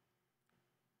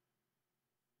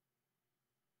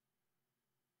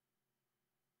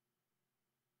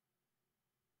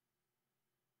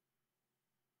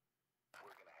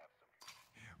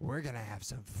 We're going to have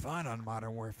some fun on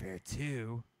Modern Warfare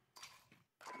 2.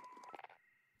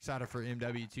 Excited for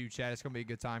MW2 chat. It's going to be a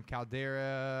good time.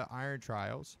 Caldera, Iron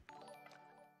Trials.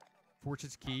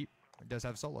 Fortune's Keep. It does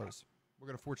have solos. We're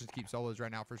going to Fortune's Keep solos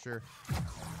right now for sure.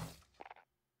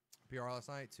 PR last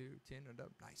night, 2-10 and up.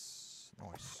 Nice.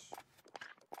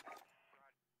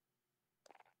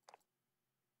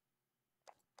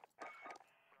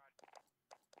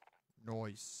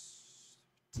 Nice.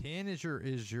 10 is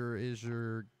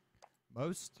your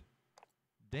most.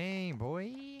 Dang,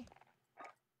 boy.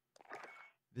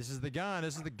 This is the gun.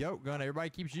 This is the GOAT gun. Everybody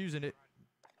keeps using it.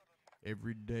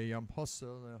 Every day I'm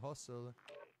hustling.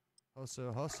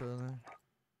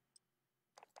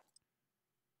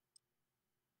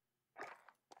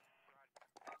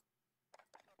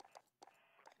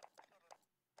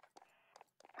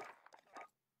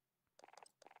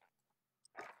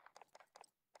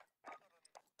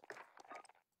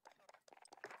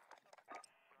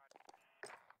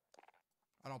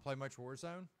 I don't play much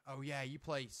Warzone. Oh yeah, you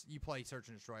play Search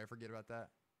and Destroy. I forget about that.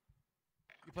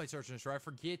 You play Search and Destroy. I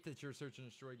forget that you're a Search and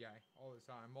Destroy guy all the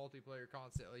time. Multiplayer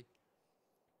constantly.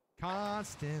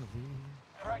 Constantly.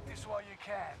 Practice while you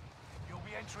can. You'll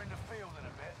be entering the field in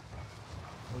a bit.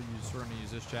 We're gonna use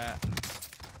this chat.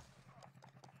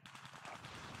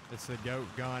 It's the GOAT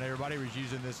gun. Everybody was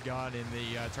using this gun in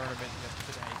the tournament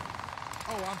today.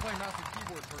 Oh, I'm playing mouse and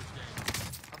keyboard first game.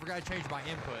 I forgot to change my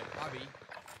input. Bobby.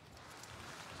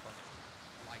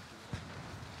 Like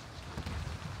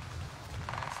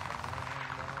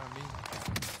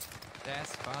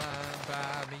that's fine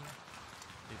by me.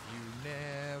 If you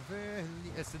never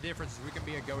leave. It's the difference. We can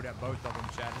be a GOAT at both of them,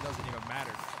 chat. It doesn't even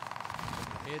matter.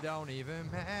 It don't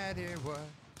even matter what.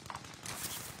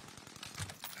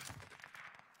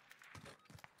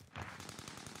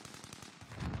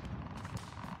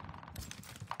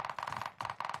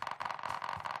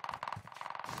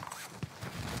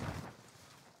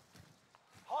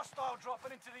 Hostile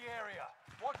dropping into the area.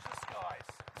 Watch the skies.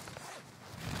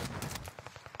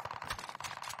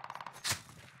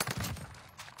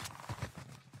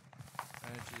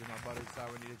 My buddy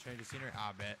decided we need to change the scenery.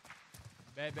 I bet.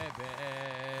 Bet, bet, bet.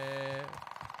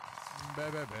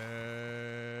 Bet, bet,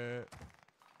 bet.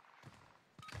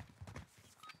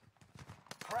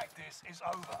 Practice is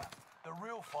over. The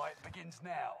real fight begins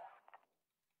now.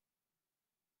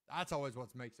 That's always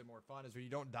what makes it more fun, is when you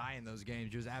don't die in those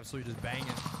games. You're just absolutely just banging.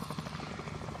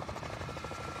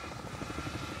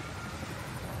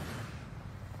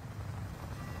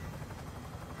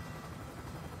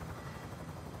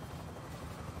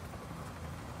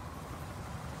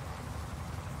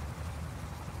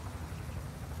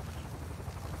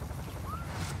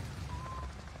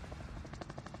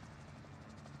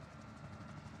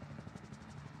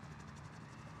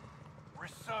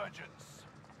 Resurgence.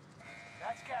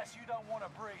 That's gas you don't want to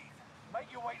breathe.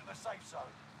 Make your way to the safe zone.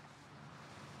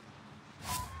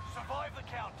 Survive the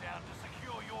countdown to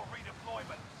secure your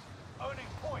redeployment. Earning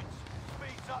points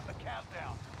speeds up the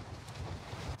countdown.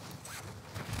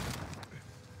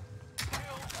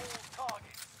 Kill all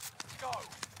targets. Go.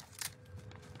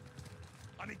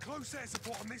 I need close air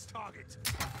support on this target.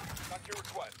 That's your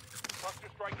request. Cluster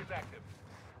strike is active.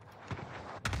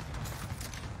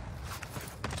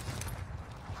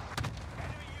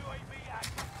 Enemy UAV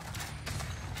active.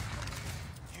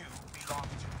 You belong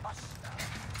to us now.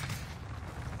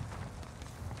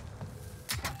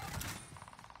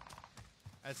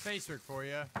 That's Facebook for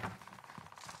you.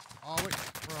 Oh, wait.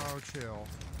 Bro, chill.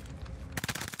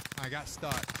 I got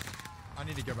stuck. I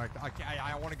need to go back.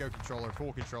 I want to go controller.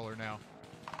 Full controller now.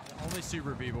 Only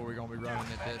super people we're going to be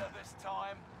running it. Better this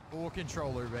time. Full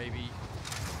controller, baby.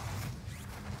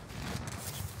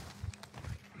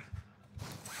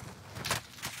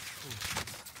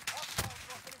 Hostiles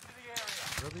dropping into the area.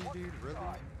 Really, Watch dude? the Really?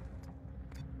 sky.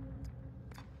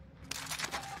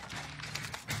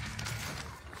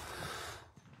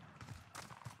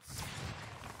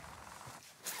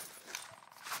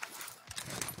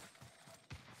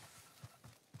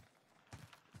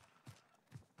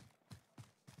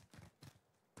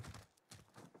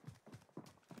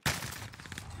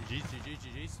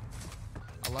 GG's.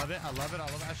 I love it. I love it. I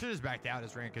love it. I should have just backed out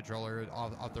as ran controller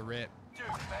off the rip. Do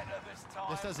better this time.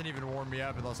 This doesn't even warm me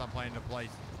up unless I'm playing the place.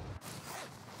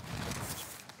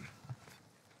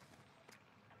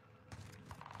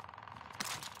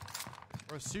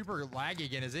 Bro, super laggy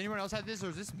again. Has anyone else had this, or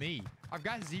is this me? I've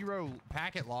got 0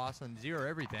 packet loss and 0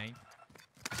 everything.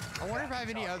 I wonder if I have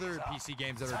any other PC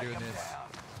games that are doing this.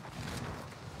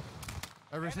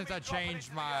 Ever since I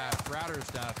changed my router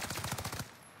stuff,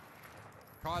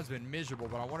 COD's been miserable,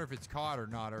 but I wonder if it's COD or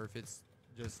not, or if it's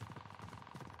just...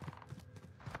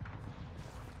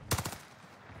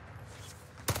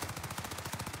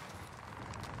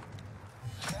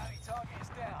 Bounty target is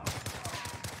down.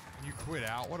 You quit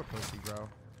out? What a pussy, bro.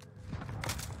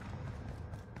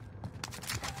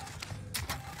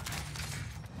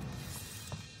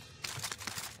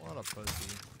 What a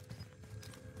pussy.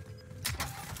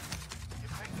 You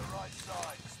picked the right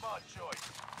side. Smart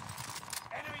choice.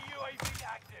 Enemy UAV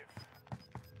active.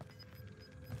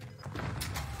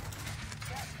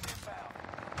 Gas is inbound.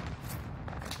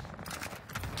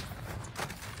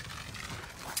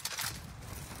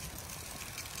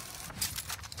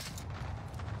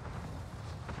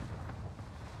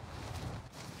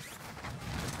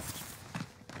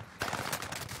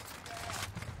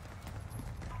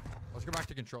 Let's go back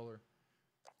to controller.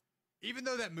 Even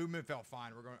though that movement felt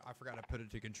fine, I forgot to put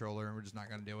it to controller, and we're just not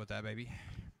gonna deal with that, baby.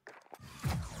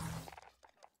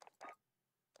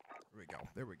 There we go.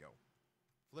 There we go.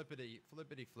 Flippity,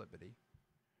 flippity, flippity.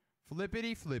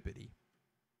 Flippity, flippity.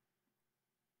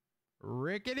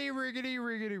 Rickety, rickety,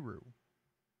 rickety, roo.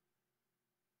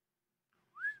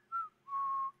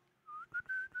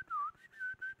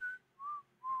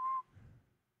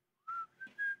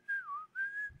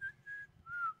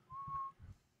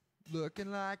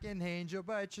 Looking like an angel,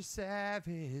 but you're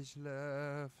savage,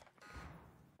 love.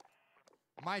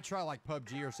 Might try like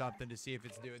PUBG or something to see if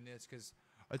it's doing this, because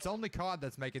it's only COD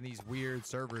that's making these weird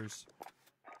servers.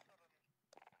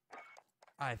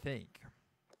 I think.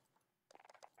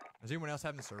 Is anyone else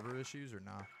having server issues or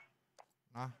nah?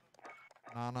 Nah.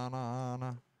 Nah, nah, nah,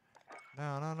 nah.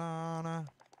 Nah, nah, nah, nah.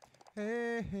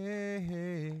 Hey, hey,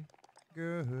 hey.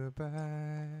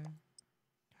 Goodbye.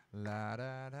 La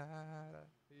da da da.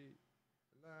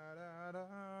 La da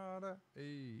da da.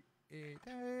 Hey, hey,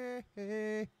 hey,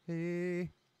 hey,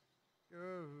 hey.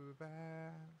 Goodbye.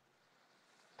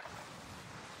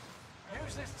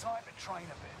 Use this time to train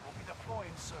a bit. We'll be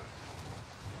deploying soon.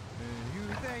 You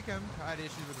think I had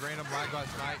issues with random lag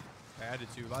last night? I had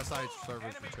it too. Last night's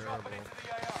servers Enemy were terrible. dropping into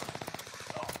the AO.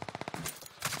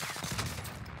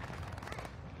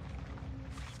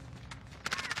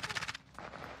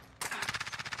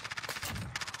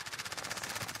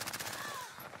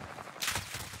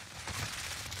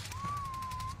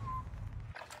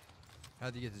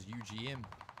 How'd you get this UGM?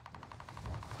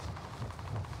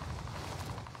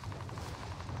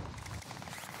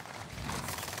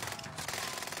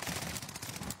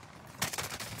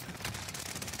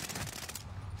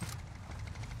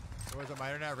 Was it my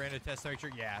internet ran a test to make sure?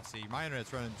 Yeah, see, my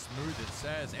internet's running smooth, it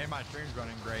says, and my stream's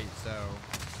running great, so.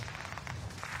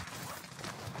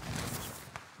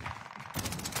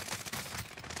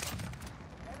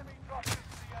 Enemy dropping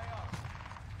into the AO.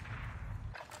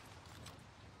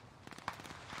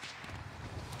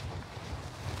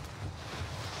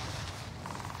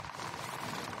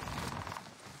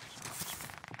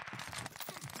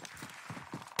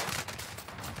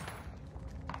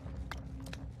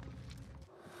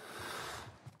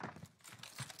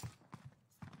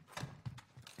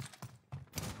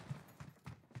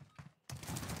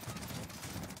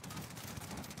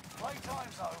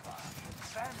 Playtime's over.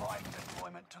 Stand by for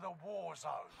deployment to the war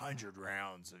zone. 100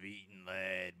 rounds of eating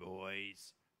lead,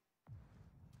 boys.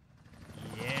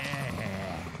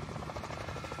 Yeah.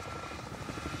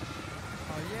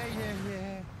 Oh, yeah, yeah,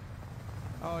 yeah.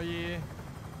 Oh, yeah.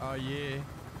 Oh, yeah.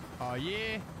 Oh,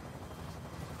 yeah.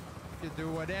 You can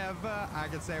do whatever. I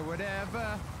can say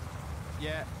whatever.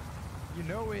 Yeah. You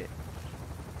know it.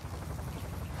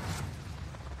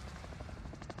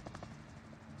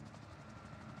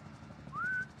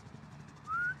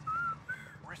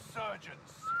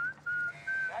 Resurgence.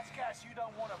 That's gas you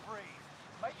don't want to breathe.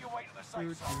 Make your way to the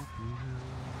safe zone.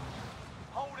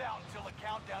 Hold out until the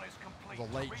countdown is complete. It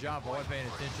was a late job. I wasn't paying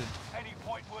attention. Any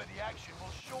point-worthy action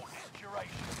will shorten its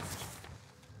duration.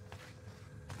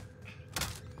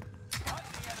 Hunt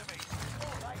the enemy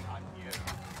before they hunt you.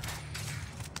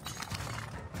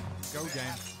 Go,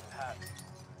 game.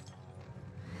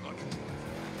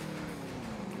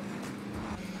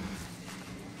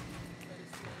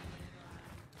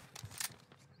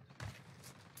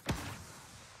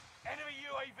 Enemy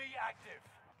UAV active.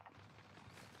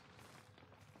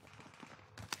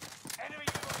 Enemy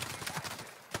UAV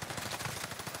active.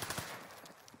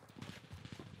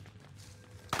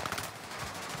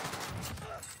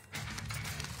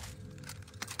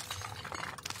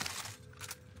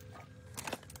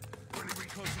 Really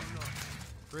close enough.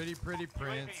 Pretty, pretty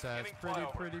princess. giving Pretty,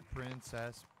 flyover. pretty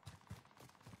princess.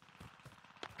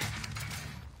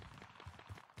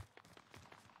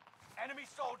 Enemy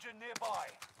soldier nearby.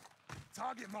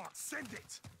 Target mark, send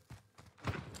it.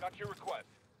 Got your request.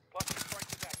 Cluster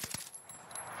strike is active.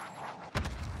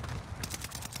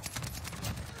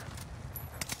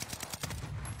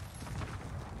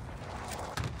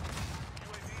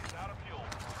 UAV is out of fuel.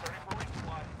 Returning for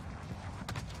resupply.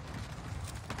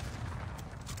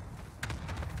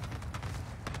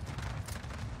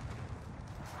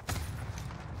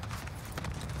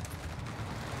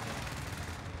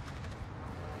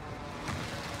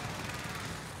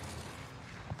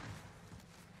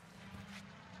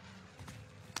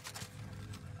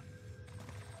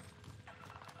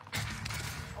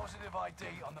 Positive ID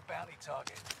on the bounty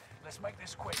target. Let's make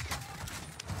this quick.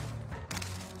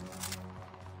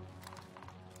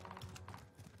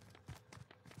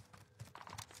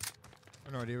 I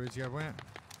have no idea where this guy went.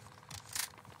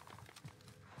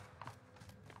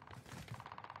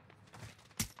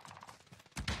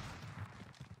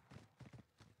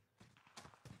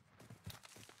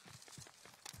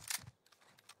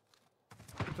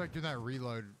 Looks like doing that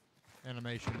reload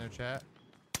animation there, chat.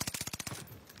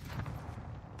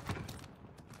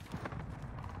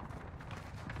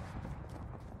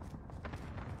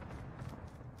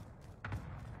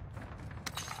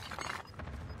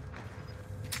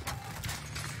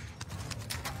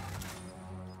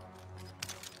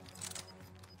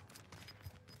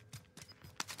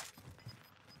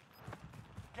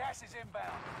 Gas is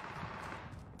inbound.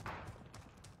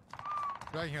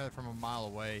 I can hear that from a mile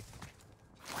away.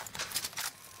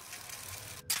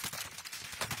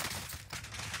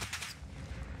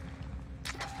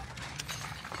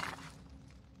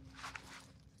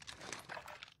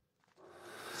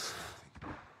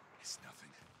 It's nothing.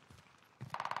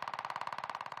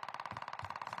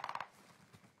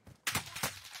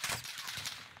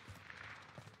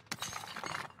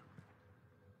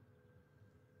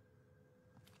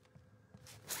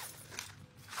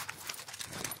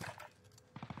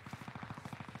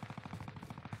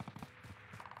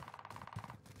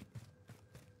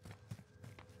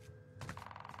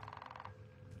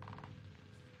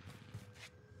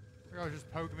 Bro,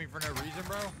 just poking me for no reason,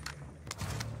 bro.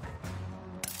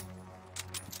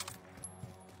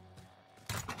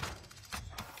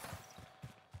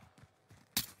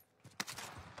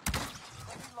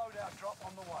 Friendly loadout drop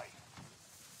on the way.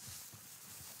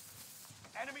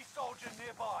 Enemy soldier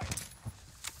nearby.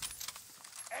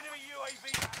 Enemy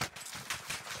UAV active.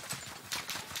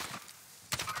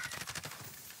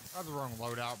 I have the wrong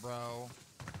loadout, bro.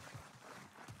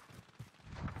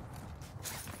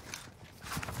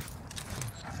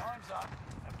 Time's up.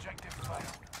 Objective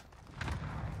failed.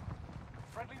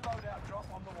 Friendly loadout drop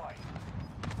on the way.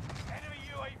 Enemy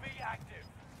UAV active.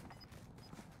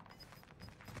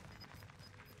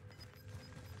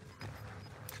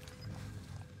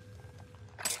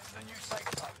 Get to the new safe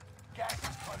zone. Gas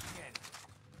is closing in.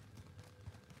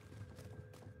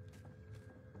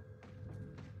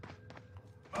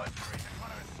 Mercenaries are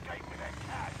trying to escape with their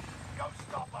cash. Go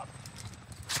stop them.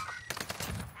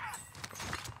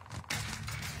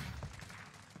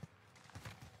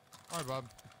 All right, bub.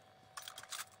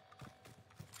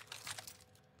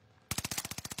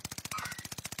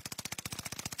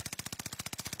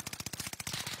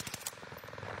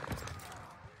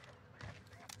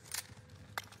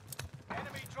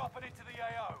 Enemy dropping into the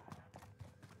AO.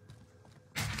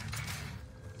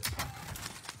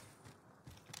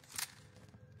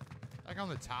 Like on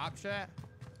the top, chat.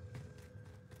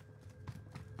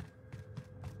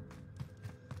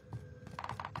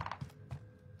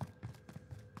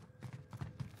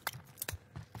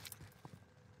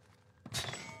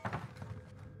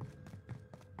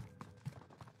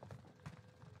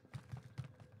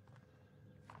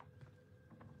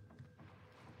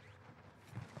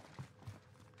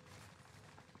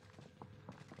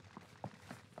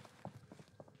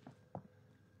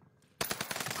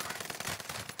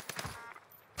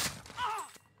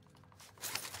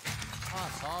 Ah,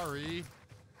 sorry.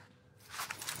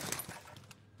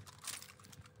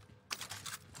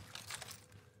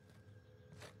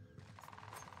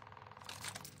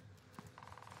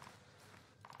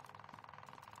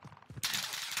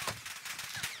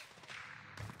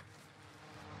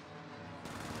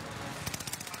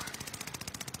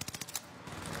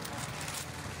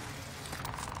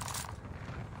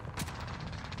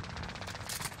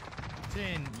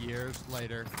 Ten years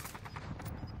later.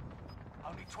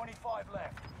 Only 25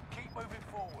 left. Keep moving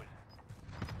forward.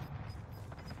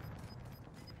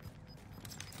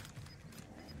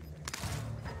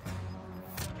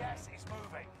 Gas is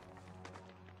moving.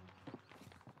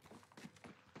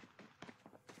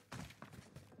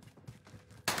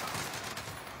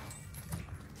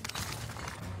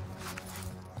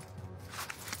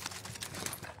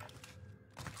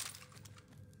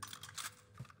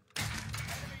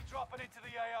 Enemy dropping into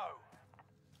the AO.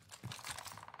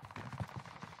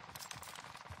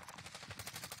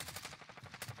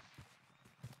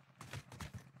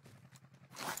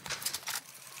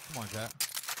 Come on, chat.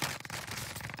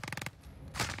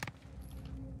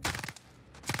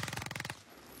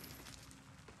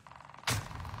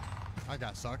 I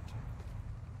got sucked.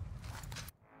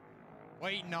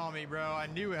 Waiting on me, bro. I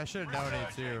knew I should have known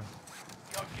it too.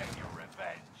 Go get your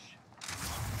revenge.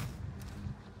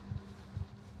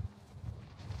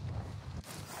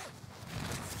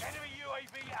 Enemy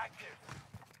UAV active.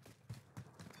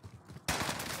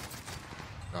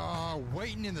 Oh,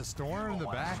 waiting in the storm in the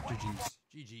back. 21.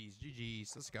 GG's.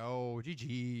 GG's. Let's go.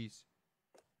 GG's.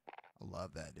 I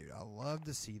love that, dude. I love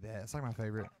to see that. It's like my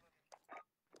favorite.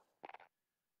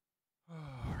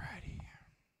 Alrighty.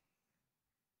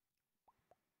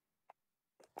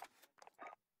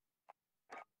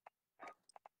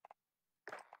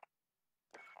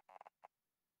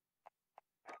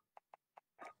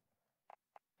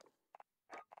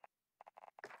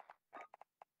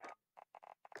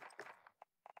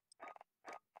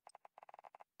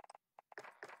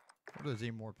 What are those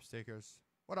even more stickers?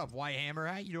 What up, White Hammer?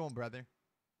 How you doing, brother?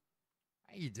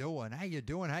 How you doing? How you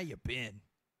doing? How you been?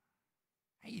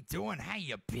 How you doing? How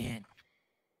you been?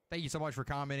 Thank you so much for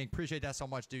commenting. Appreciate that so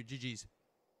much, dude. GG's.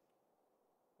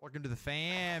 Welcome to the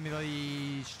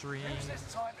family stream. Use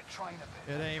this time to train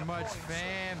a bit. It ain't Deploy much soon.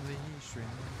 family stream.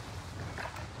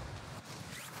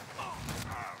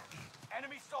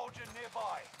 Enemy soldier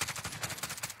nearby.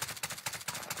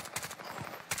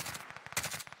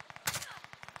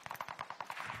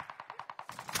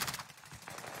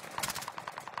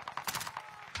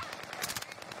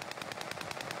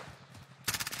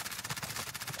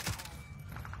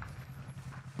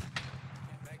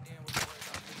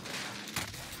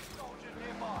 Soldier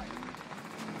nearby.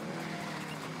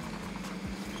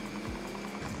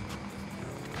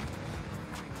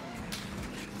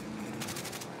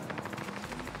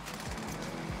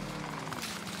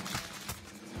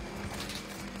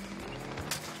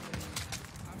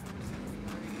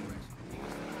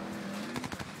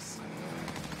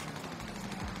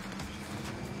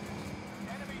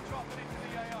 Enemy dropping into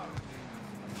the AO.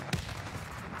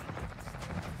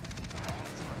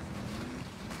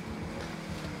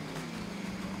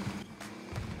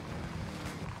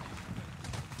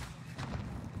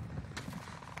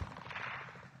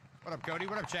 What up, Cody?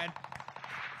 What up, Chad?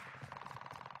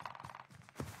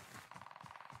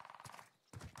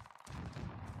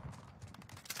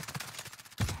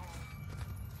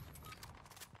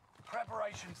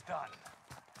 Preparation's done.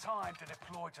 Time to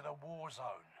deploy to the war zone.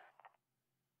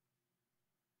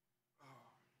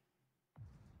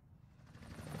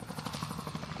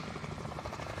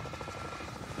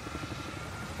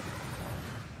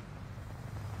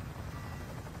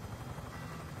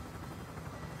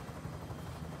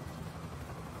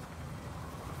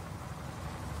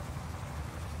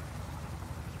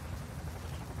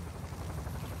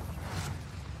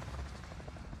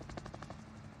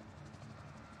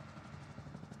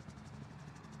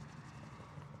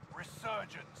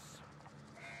 Resurgence.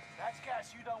 That's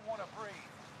gas you don't want to breathe.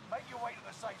 Make your way to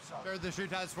the safe zone. Shared the stream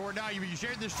times 4. Now you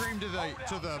shared the stream to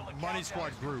the Money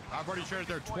Squad group. I've already shared it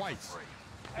there twice.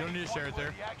 You don't need to share it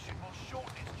there. The action will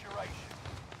shorten its duration.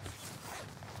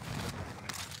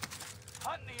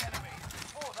 Hunt the enemy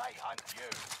before they hunt you.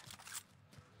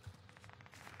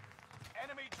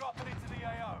 Enemy dropping into the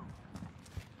AO.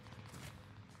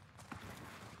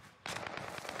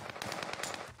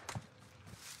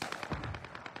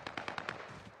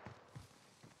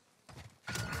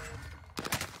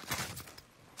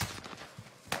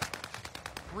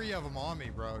 Three of them on me,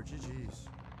 bro. GG's.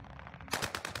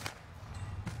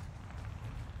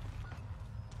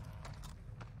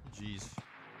 Jeez.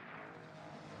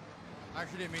 I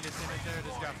actually didn't mean to send it there.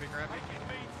 Just got finger at me. Make it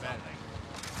mean Bad. something.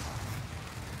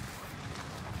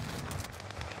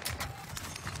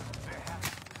 They're happy to have.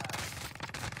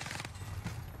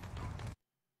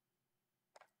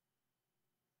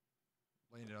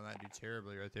 Landed on that dude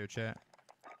terribly right there, chat.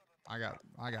 I got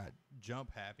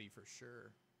jump happy for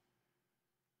sure.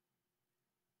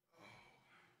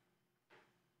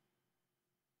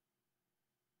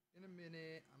 In a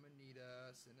minute, I'm gonna need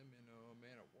a sentimental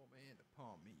man or woman to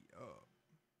pump me up.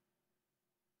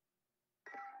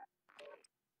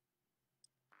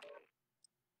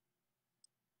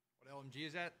 What LMG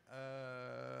is that?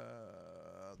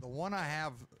 The one I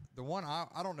have,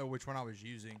 I don't know which one I was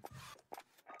using.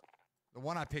 The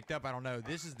one I picked up, I don't know.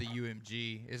 This is the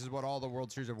UMG. This is what all the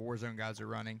World Series of Warzone guys are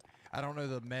running. I don't know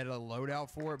the meta loadout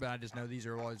for it, but I just know these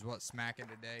are always what's smacking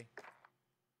today.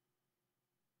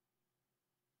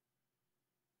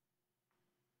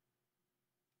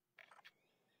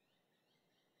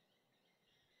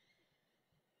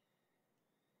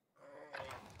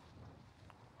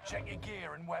 Check your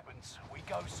gear and weapons. We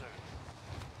go soon.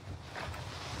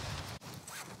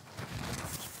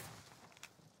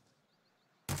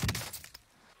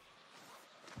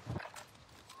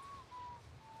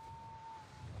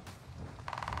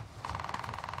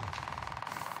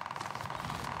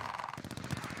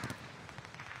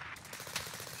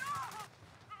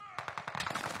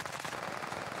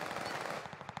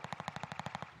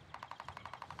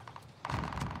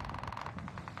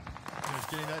 Just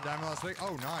getting that diamond last week.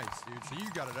 Oh, nice, dude. So you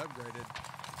got it upgraded.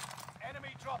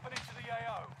 Enemy dropping into the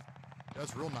AO.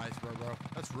 That's real nice, bro.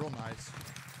 That's real nice.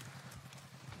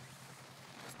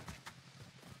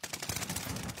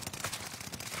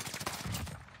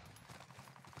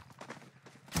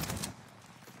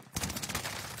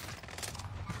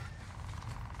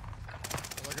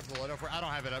 Look up the loadout for. I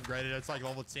don't have it upgraded. It's like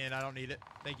level 10. I don't need it.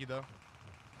 Thank you, though.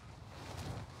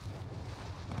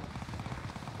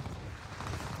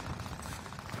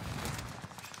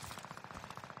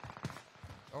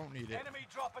 Don't need it. Enemy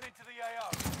dropping into the AO.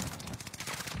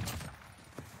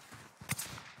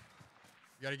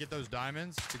 You gotta get those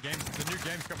diamonds. The new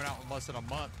game's coming out in less than a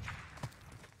month.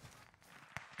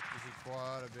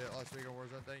 quite a bit last week on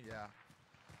Warzone thing. Yeah.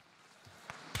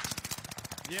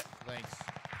 Yep. Thanks.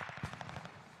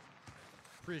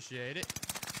 Appreciate it.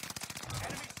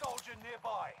 Enemy soldier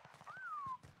nearby.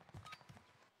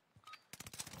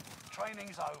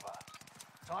 Training's over.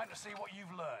 Time to see what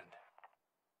you've learned.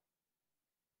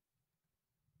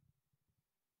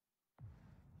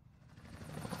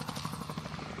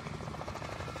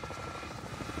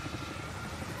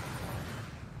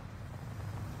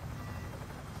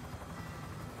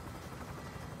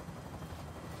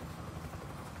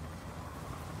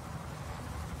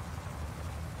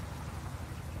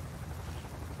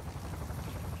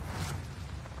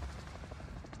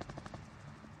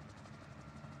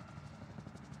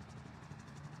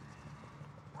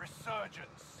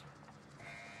 Resurgence.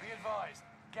 Be advised,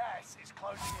 gas is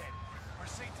closing in.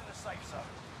 Proceed to the safe zone.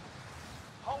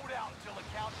 Hold out until the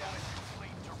countdown is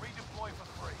complete to redeploy for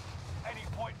free. Any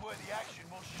point-worthy action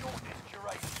will shorten its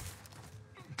duration.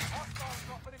 Hostiles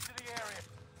dropping into the area.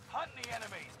 Hunt the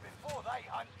enemies before they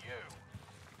hunt you.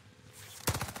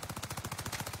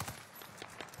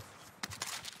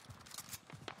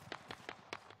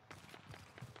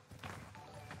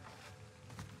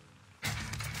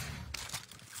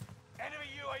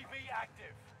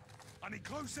 Active. I need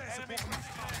close air Enemy support.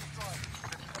 precision airstrike.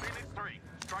 Phoenix 3,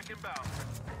 strike inbound.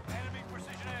 Enemy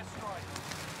precision airstrike.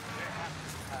 It has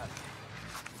to have.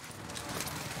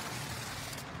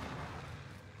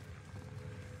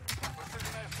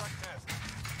 Precision airstrike test.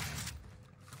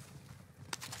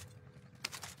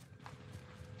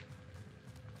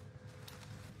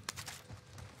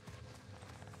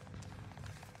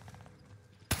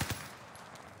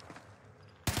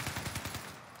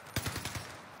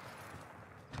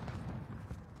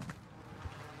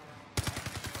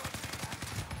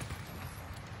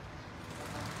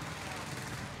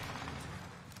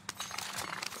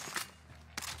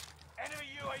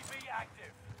 UAV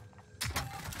active.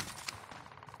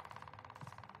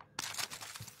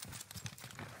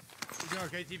 You know,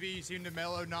 KTV, you seem to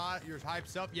mellow not. You're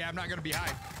hyped up. Yeah, I'm not gonna be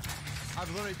hyped. I've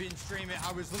literally been streaming.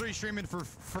 I was literally streaming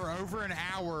for over an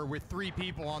hour with 3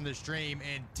 people on the stream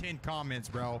and 10 comments,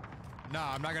 bro.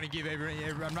 Nah, I'm not gonna give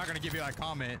I'm not gonna give you like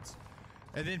comments.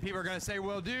 And then people are gonna say,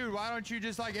 well, dude, why don't you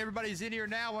just like everybody's in here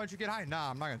now? Why don't you get hyped? Nah,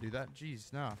 I'm not gonna do that.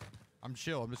 Jeez, nah. I'm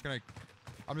chill. I'm just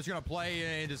gonna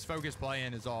play and just focus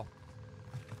playing is all.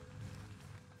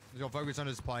 Just gonna focus on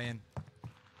just playing.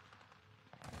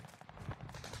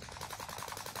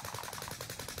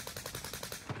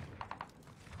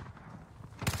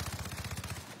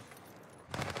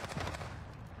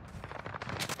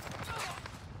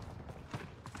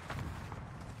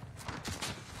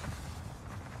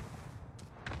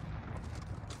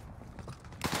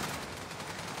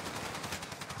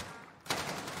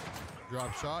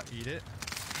 Drop shot, eat it.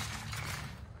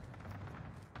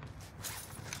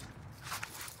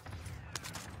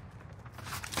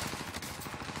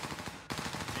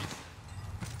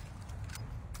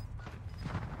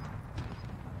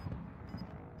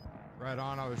 Right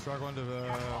on, I was struggling to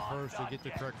first to get the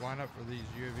correct lineup for these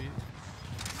UAVs.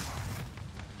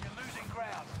 You're losing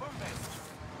ground. Move it.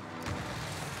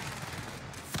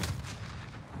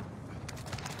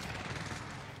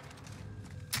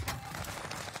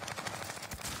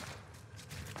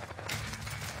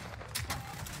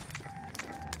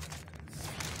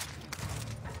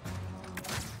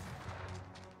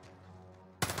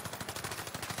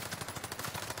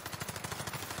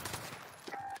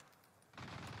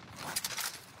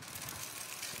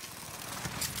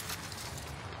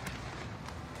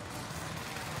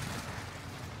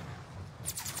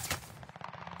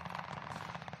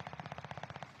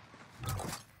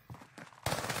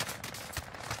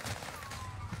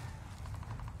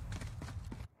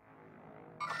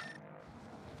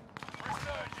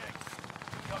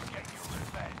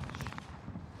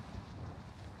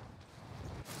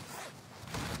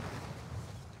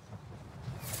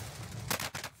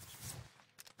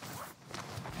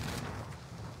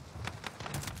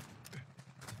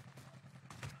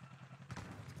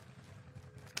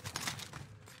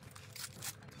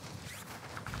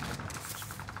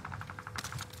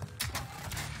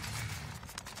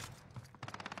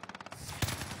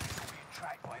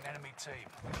 Enemy team.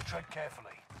 Tread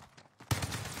carefully.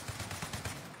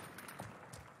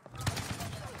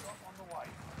 On the way.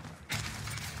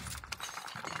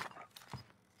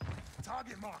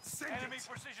 Target mark. Send Enemy it.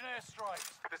 precision airstrike.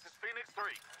 This is Phoenix 3,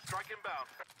 strike inbound.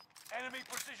 Enemy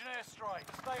precision airstrike.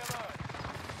 Stay alert.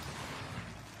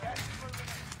 Gas is moving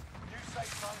in. New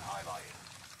safe zone highlighted.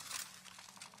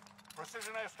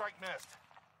 Precision airstrike missed.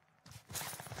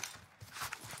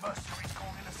 Mercenaries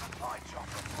called in a supply drop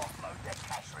to offload their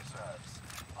cash reserves.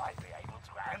 I'd be able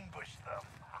to ambush them.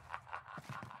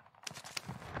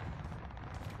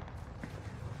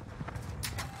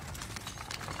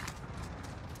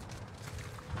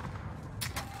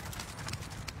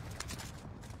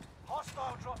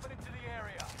 Hostile dropping into the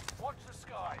area. Watch the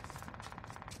skies.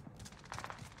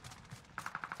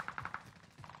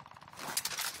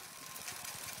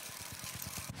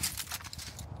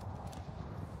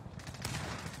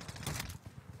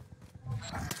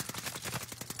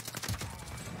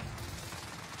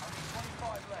 Only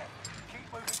 25 left. Keep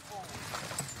moving forward.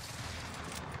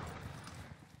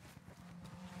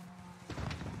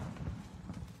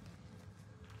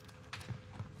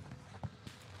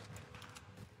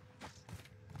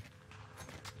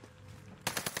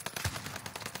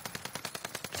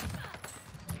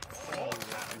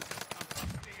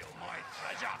 Feel my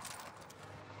pleasure.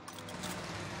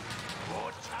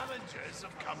 More challengers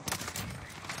have come.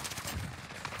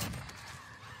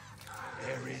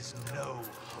 There is no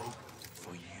hope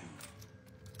for you.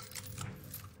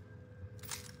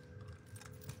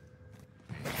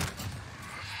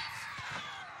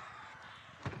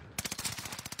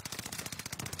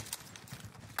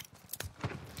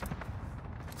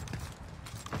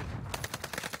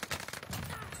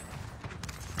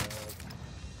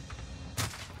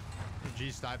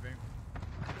 G sniping.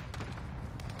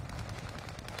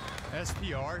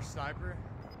 SPR sniper.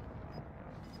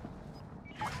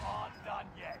 You aren't done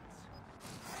yet.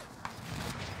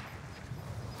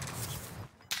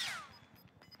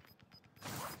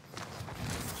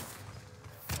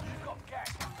 You've got gas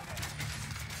moving in.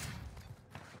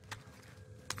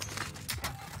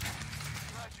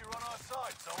 Glad you're on our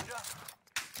side, soldier.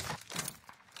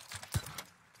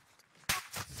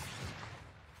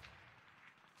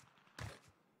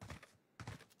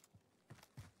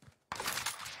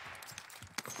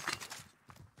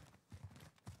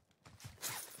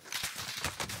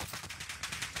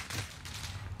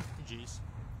 G's.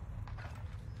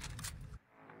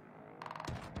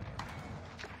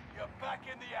 You're back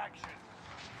in the action.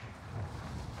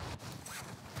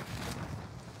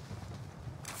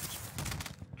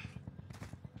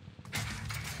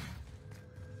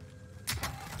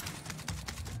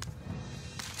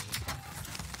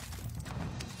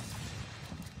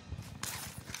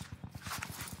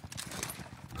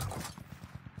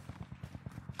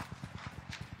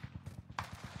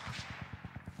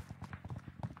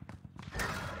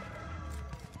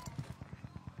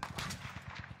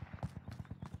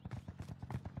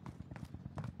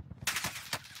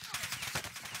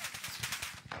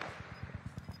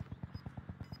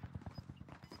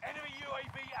 Enemy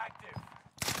UAV active.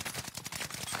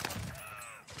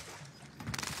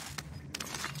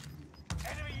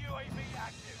 Enemy UAV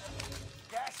active.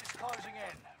 Gas is closing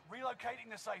in. Relocating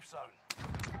the safe zone.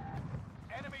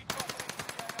 Enemy dropping into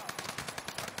the AO.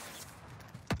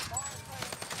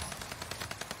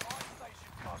 Fire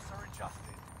station costs are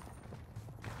adjusted.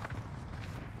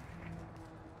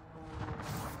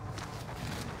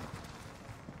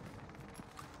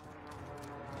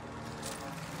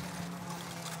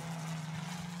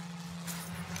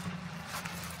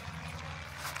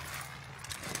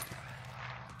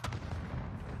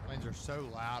 Planes are so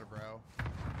loud, bro.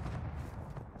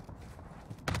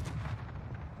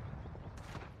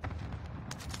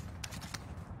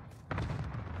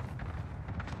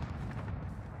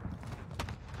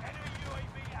 Enemy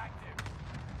UAV active.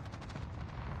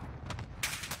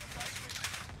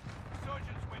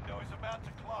 Surgeon's window is about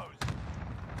to close.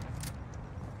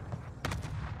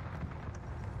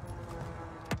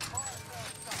 Fire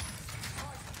sales done.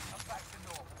 Prices are back to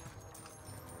normal.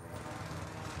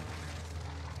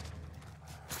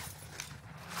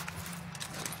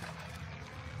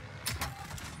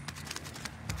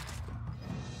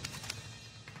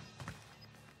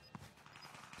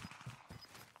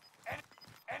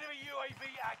 Enemy UAV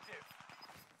active.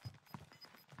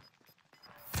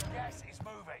 Gas is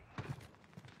moving.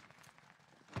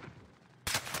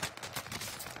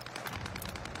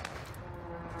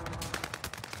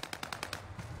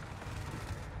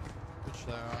 Good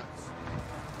shots.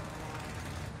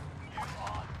 You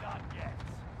aren't done yet.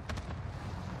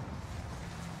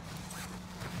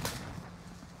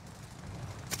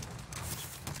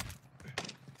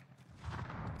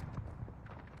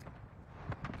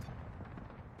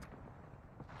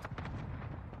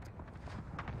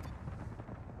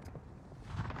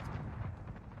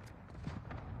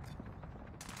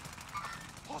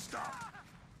 Hostile!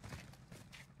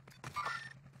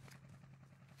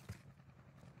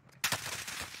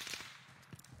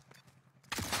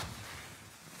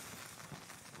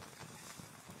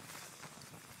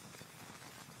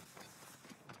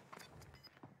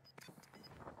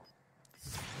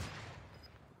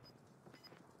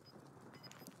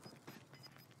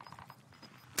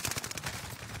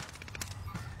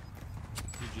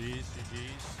 GG's,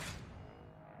 GG's.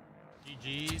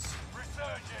 GG's.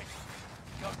 Resurging.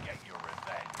 Go get your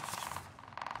revenge.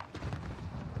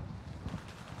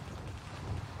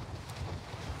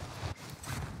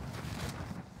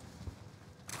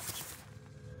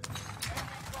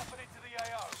 Enemy dropping into the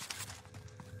AO.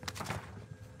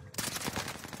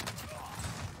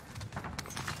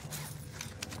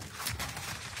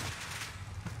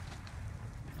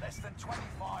 Less than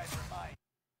 25 remain.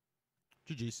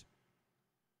 GG's.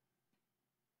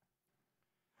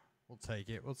 We'll take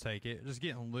it. We'll take it. Just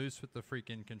getting loose with the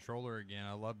freaking controller again.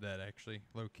 I love that, actually.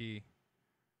 Low key.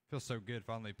 Feels so good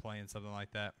finally playing something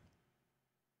like that.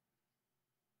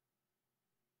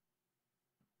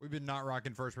 We've been not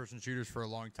rocking first-person shooters for a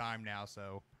long time now,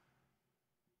 so...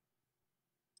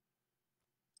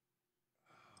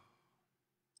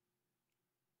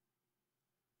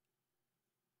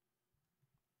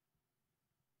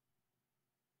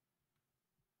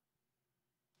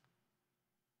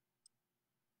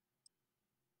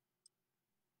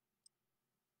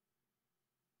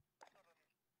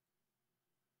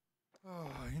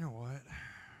 Oh, you know what?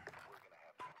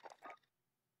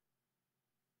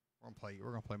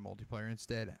 We're gonna play multiplayer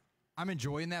instead. I'm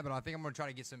enjoying that, but I think I'm gonna try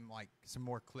to get some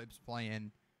more clips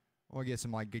playing. I want to get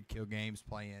some good kill games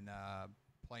playing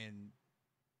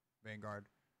Vanguard.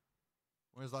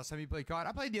 When was the last time you played COD?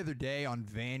 I played the other day on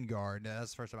Vanguard.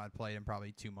 That's the first time I'd played in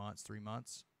probably 2 months, 3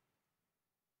 months.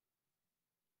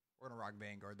 We're gonna rock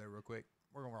Vanguard though, real quick.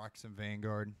 We're gonna rock some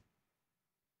Vanguard.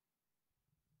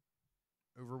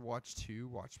 Overwatch 2,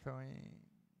 watch playing.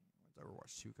 When's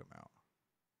Overwatch 2 come out?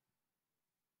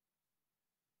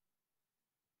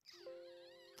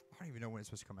 I don't even know when it's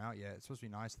supposed to come out yet. It's supposed to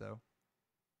be nice though.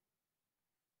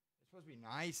 It's supposed to be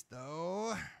nice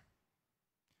though.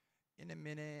 In a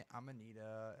minute, I'm gonna need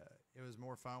a. It was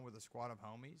more fun with a squad of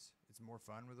homies. It's more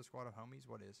fun with a squad of homies.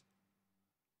 What is?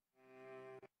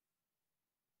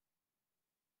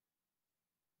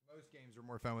 Most games are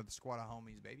more fun with a squad of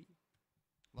homies, baby.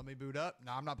 Let me boot up.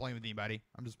 No, I'm not playing with anybody.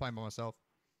 I'm just playing by myself.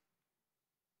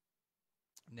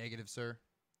 Negative, sir.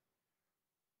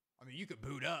 I mean, you could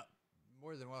boot up.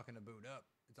 More than welcome to boot up.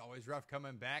 It's always rough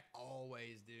coming back.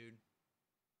 Always, dude.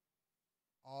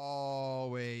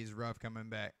 Always rough coming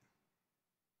back.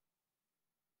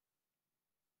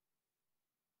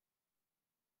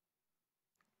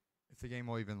 If the game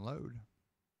will even load.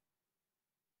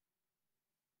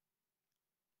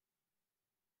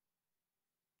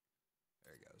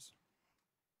 There it goes.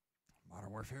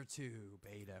 Modern Warfare 2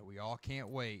 beta. We all can't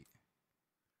wait.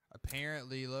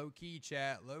 Apparently, low-key,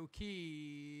 chat.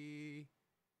 Low-key.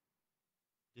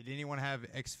 Did anyone have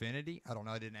Xfinity? I don't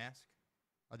know. I didn't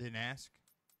ask.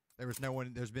 There was no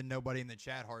one. There's been nobody in the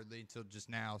chat hardly until just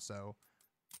now, so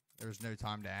there was no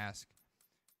time to ask.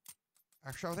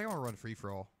 Actually, I think I'm going to run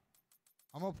free-for-all.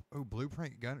 I'm going to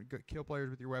blueprint kill players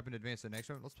with your weapon to advance to the next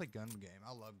one. Let's play gun game.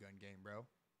 I love gun game, bro.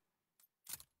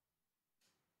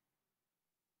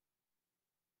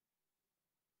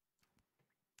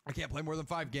 I can't play more than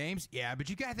 5 games. Yeah, but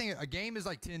you gotta think a game is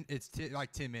like 10. It's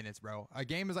like 10 minutes, bro. A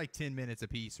game is like 10 minutes a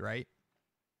piece, right?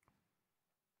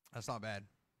 That's not bad.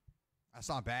 That's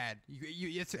not bad.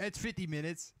 It's 50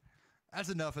 minutes. That's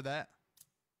enough of that.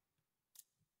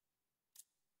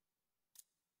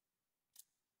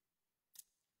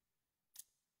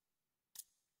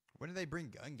 When did they bring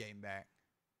gun game back?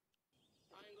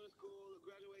 I ain't go to school,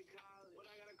 graduate college, but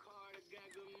I got a car that's got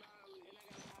good mileage, and I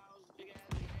got a house, big ass.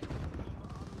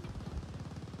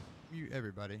 Mute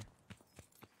everybody.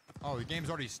 Oh, the game's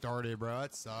already started, bro.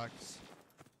 That sucks.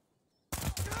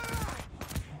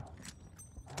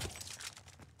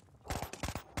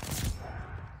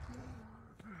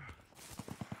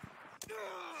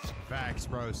 Facts,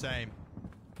 bro. Same.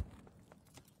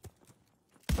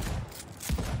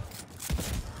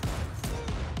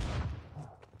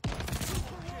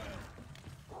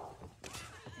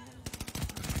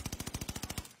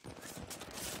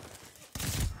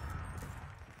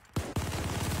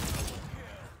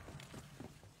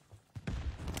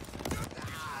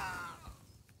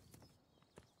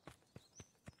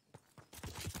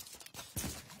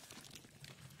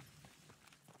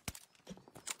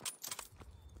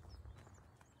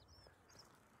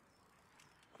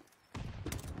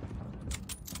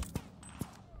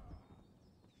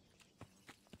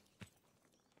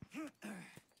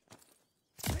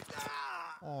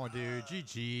 Oh, dude,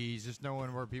 GG's. Just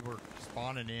knowing where people are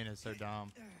spawning in is so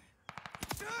dumb.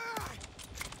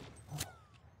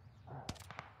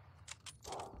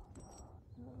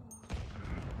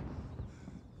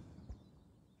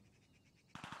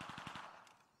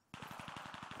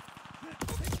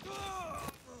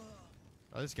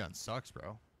 Oh, this gun sucks,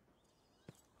 bro.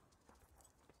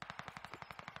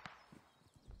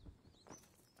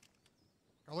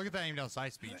 Oh, look at that aim down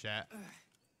sight speed, chat.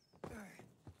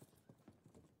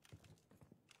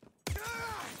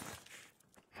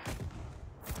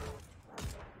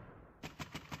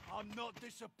 I'm not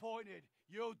disappointed.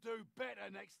 You'll do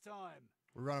better next time.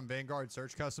 We're running Vanguard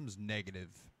search customs negative.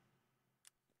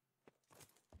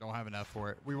 Don't have enough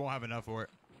for it. We won't have enough for it.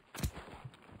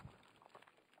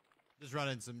 Just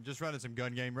running some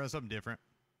gun game. Run something different.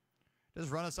 Just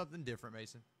running something different,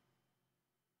 Mason.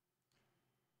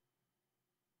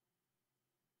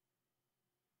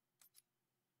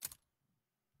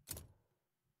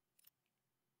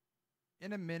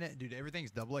 In a minute, dude.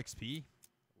 Everything's double XP.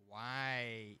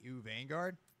 Why? Ooh,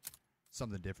 Vanguard.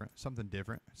 Something different. Something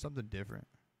different. Something different.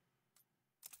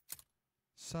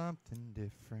 Something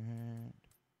different.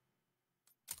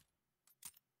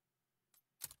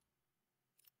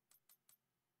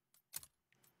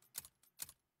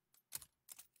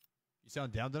 You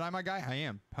sound down tonight, my guy? I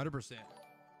am. 100%.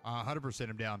 100%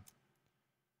 I'm down.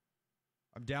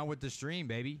 I'm down with the stream,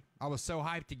 baby. I was so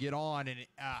hyped to get on, and an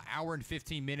hour and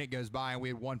 15 minutes goes by, and we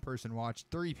had one person watch.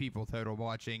 3 people total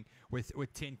watching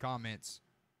with 10 comments.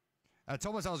 I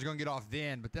told myself I was going to get off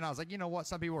then, but then I was like, you know what?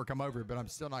 Some people will come over, but I'm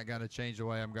still not going to change the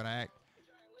way I'm going to act.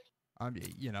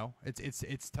 You know,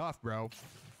 it's tough, bro.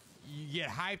 You get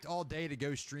hyped all day to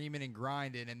go streaming and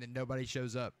grinding, and then nobody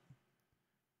shows up.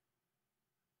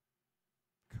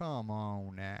 Come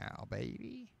on now,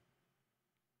 baby.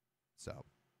 So,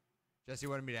 Jesse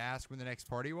wanted me to ask when the next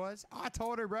party was. I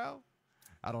told her, bro.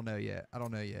 I don't know yet. I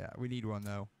don't know yet. We need one,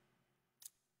 though.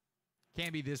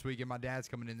 Can't be this weekend. My dad's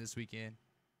coming in this weekend.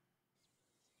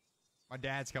 My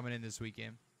dad's coming in this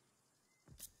weekend.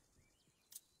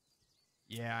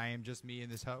 Yeah, I am just me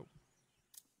and this hoe.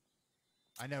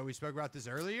 I know. We spoke about this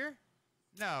earlier.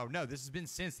 No, this has been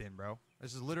since then, bro.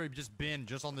 This has literally just been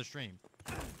just on the stream.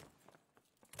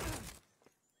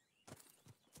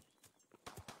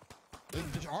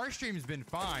 Our stream's been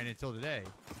fine until today.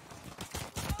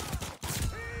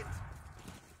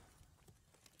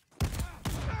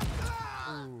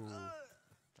 Ooh.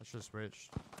 I should have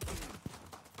switched.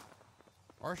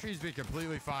 Our stream's been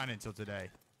completely fine until today.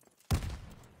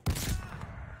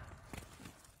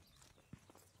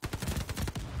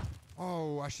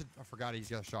 Oh, I forgot he's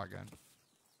got a shotgun.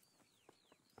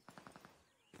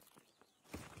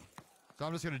 So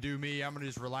I'm just going to do me. I'm going to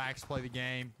just relax, play the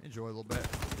game, enjoy a little bit.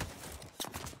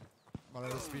 My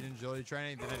speed and agility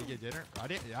training. Did I get dinner? I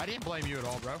didn't blame you at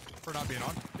all, bro, for not being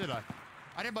on. Did I?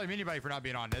 I didn't blame anybody for not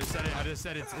being on. I just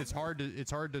said it's hard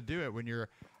to do it when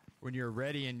you're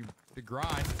ready and the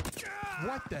grind.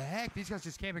 What the heck? These guys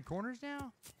just camping corners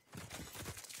now?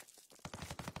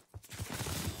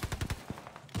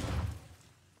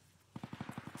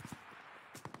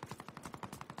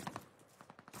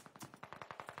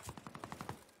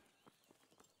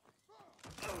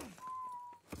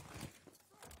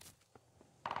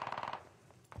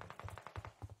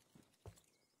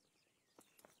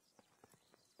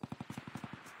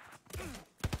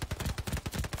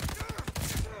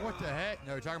 What the heck?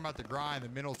 No, we're talking about the grind, the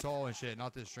mental toll and shit,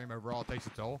 not this stream overall takes a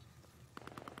toll.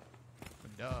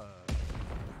 Duh.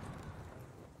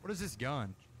 What is this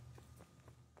gun?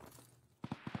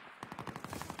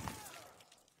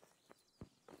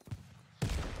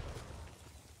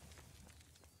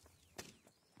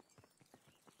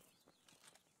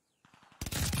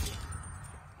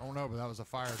 I don't know, but that was a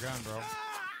fire gun, bro.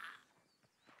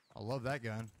 I love that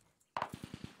gun.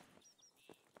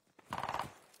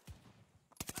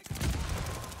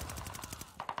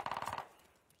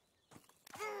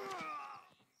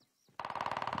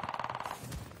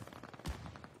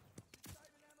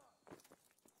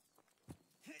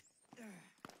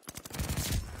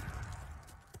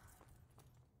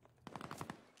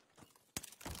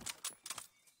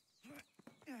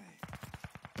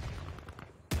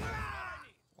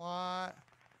 What?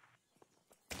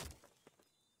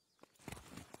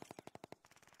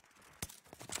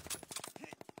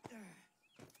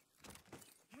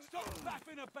 Stop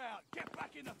faffing about. Get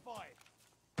back in the fight.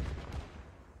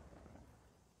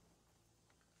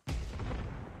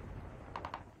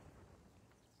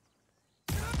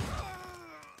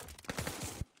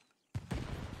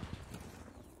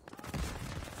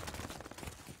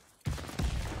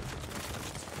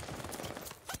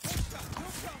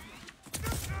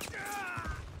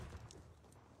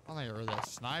 I think I heard that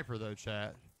sniper though,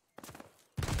 chat.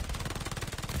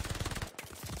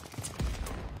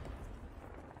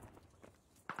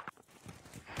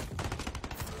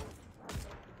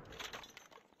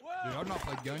 Dude, I've not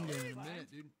played gun game in a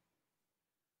minute, dude.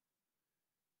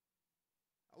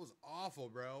 That was awful,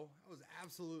 bro. That was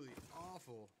absolutely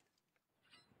awful.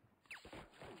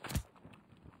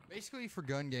 Basically, for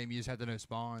gun game, you just have to know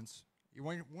spawns.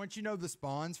 Once you know the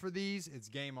spawns for these, it's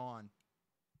game on.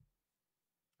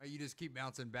 You just keep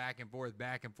bouncing back and forth,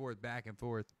 back and forth, back and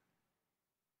forth.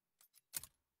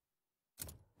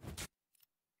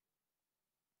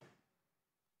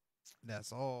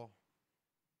 That's all.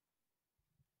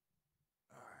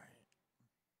 All right.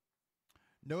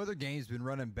 No other game's been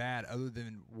running bad other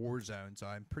than Warzone, so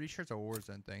I'm pretty sure it's a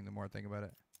Warzone thing the more I think about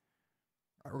it.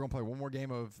 All right, we're going to play one more game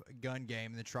of gun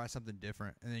game and then try something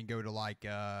different and then go to like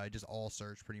just all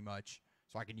search pretty much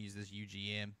so I can use this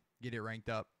UGM, get it ranked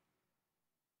up.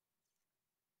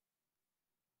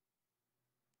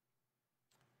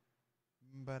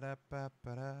 I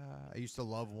used to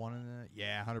love One in the...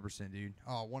 Yeah, 100%, dude.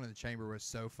 Oh, One in the Chamber was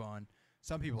so fun.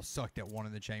 Some people sucked at One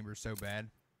in the Chamber so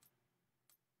bad.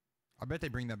 I bet they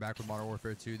bring that back with Modern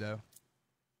Warfare 2, though.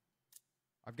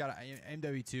 I've got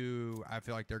MW2. I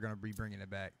feel like they're going to be bringing it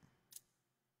back.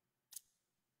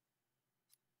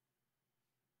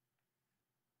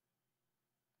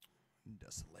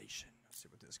 Desolation. Let's see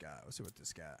what this guy... Let's see what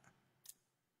this guy...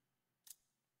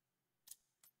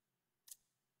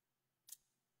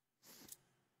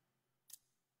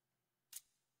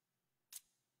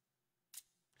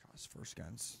 His first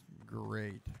gun's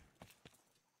great.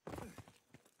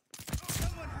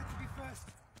 Someone had to be first.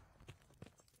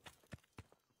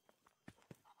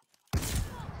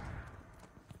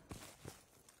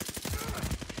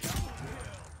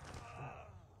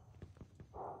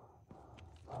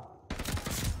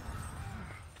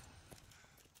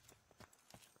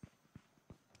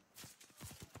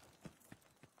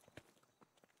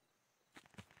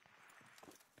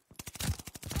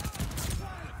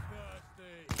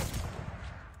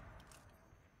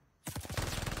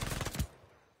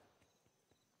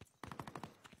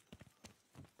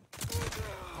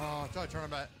 Oh, until I turn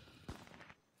him back.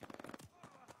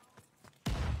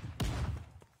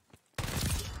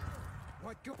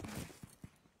 What go?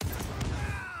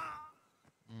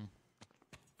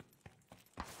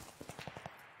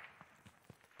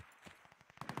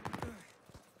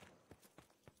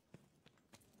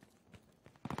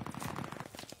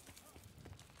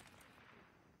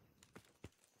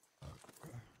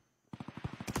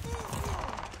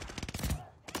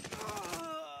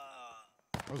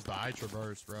 That was the eye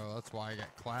traverse, bro. That's why I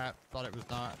got clapped. Thought it was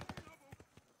not.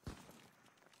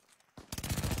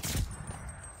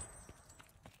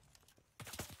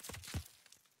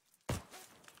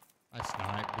 I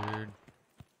sniped, dude.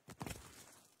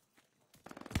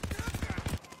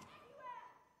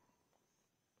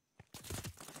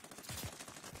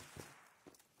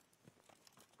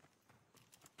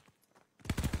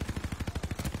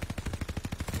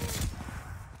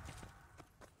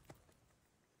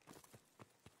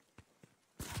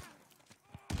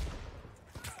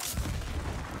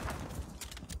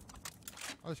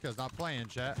 Oh, this guy's not playing,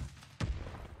 chat.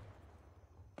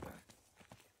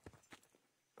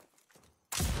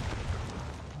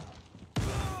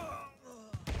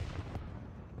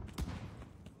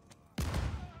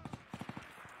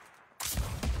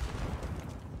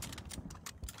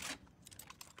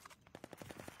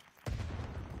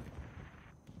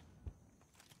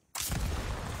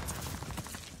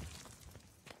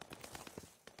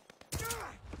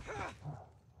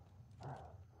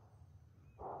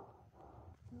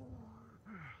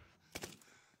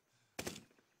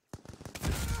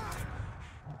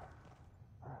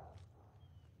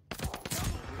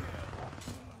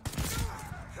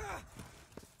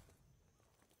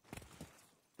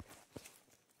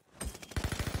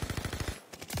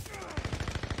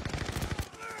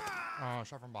 Oh,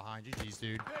 shot from behind. GG's,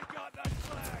 dude. Pick up that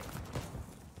flag.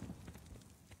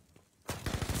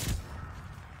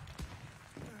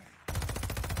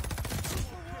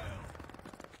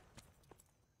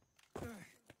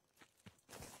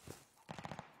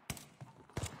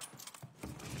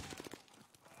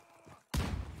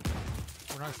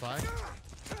 Oh, nice lag.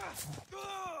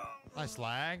 Nice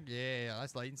lag. Yeah,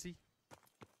 nice latency.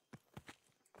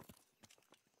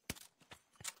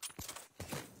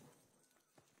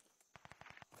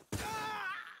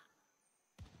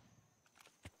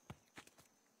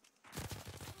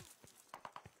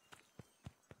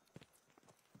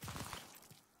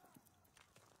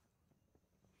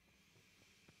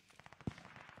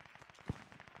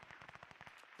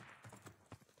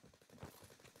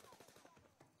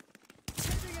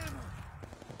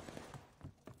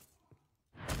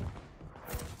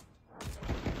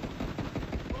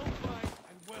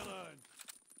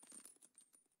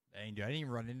 Dang, dude, I didn't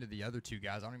even run into the other two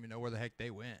guys. I don't even know where the heck they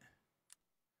went.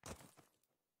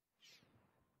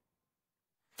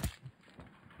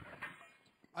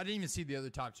 I didn't even see the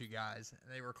other top two guys.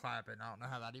 They were clapping. I don't know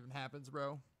how that even happens,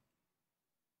 bro.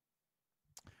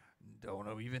 Don't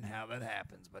know even how that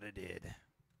happens, but it did.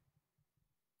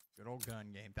 Good old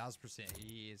gun game. 1000%.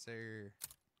 Yes, sir.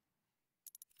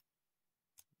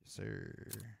 Yes, sir.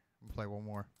 We'll play one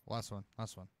more. Last one.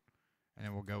 Last one. And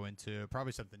then we'll go into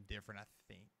probably something different, I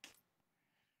think.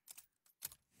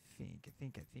 I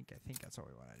think that's what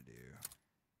we want to do.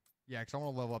 Yeah, because I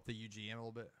want to level up the UGM a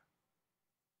little bit.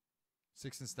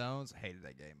 Sticks and Stones. Hated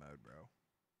that game mode, bro.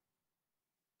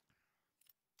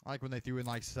 I like when they threw in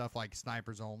like stuff like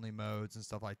snipers only modes and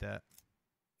stuff like that.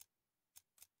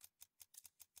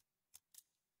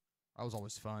 That was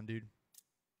always fun, dude.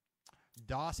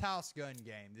 DOS House gun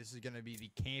game. This is going to be the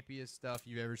campiest stuff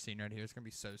you've ever seen right here. It's going to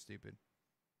be so stupid.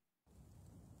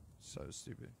 So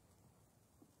stupid.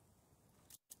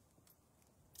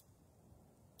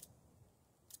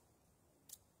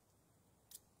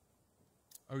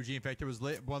 OG Infected was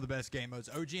lit. One of the best game modes.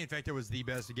 OG Infected was the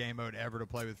best game mode ever to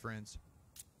play with friends.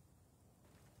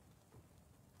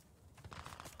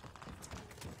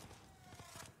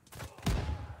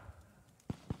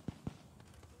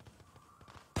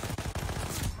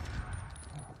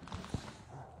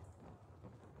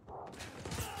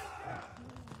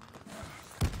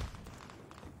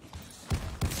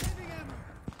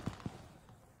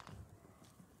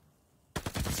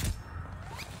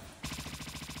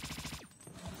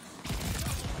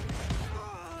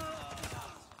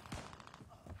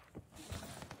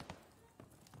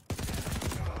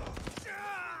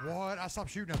 What? I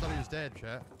stopped shooting. I thought he was dead,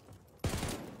 chat.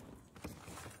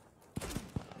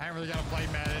 I ain't really got to play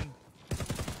Madden.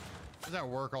 I was at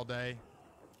work all day.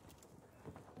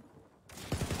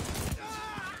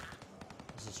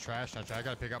 This is trash now, chat. I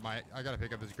gotta pick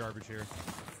up this garbage here.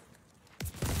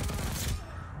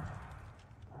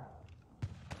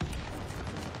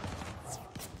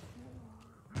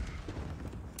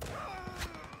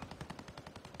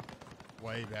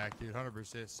 Way back, dude.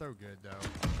 100%. So good, though.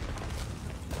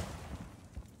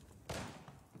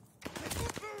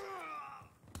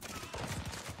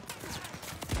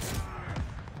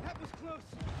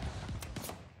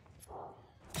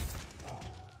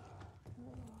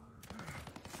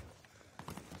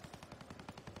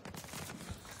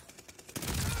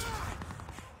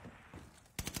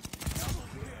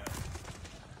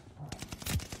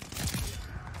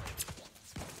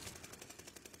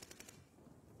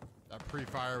 That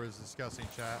pre-fire was disgusting,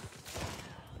 chat.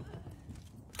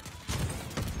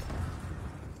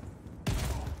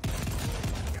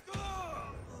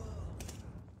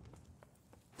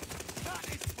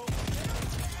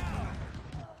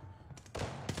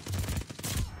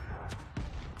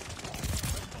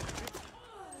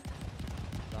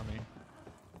 Dummy.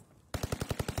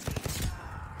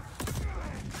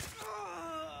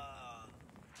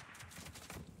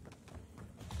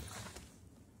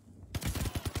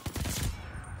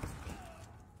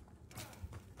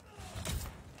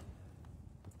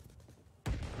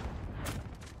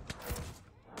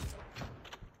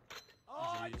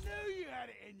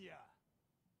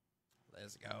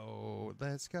 Let's go.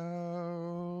 Let's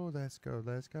go. Let's go.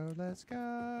 Let's go. Let's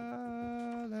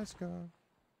go. Let's go.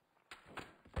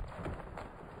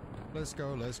 Let's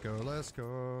go. Let's go. Let's go.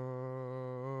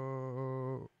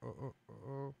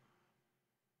 Oh.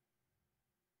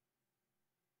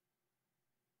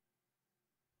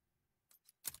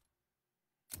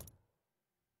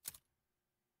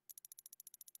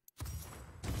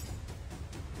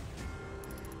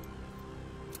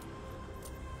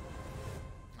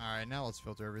 All right, now let's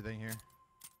filter everything here.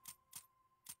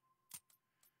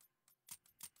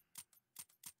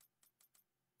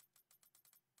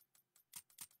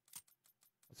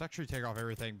 Let's actually take off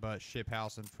everything but ship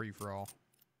house and free for all.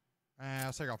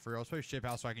 Let's take off free for all. Let's put ship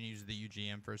house so I can use the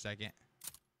UGM for a second.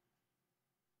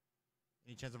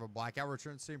 Any chance of a blackout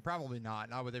return soon? Probably not.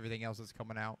 Not with everything else that's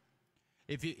coming out.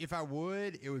 If I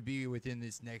would, it would be within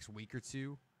this next week or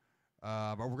two.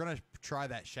 But we're gonna try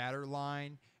that Shatter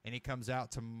line, and it comes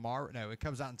out tomorrow. No, it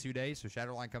comes out in 2 days. So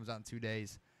Shatter line comes out in 2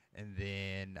 days, and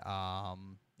then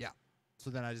yeah. So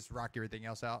then I just rock everything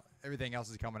else out. Everything else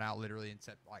is coming out literally in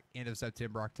like end of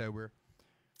September, October.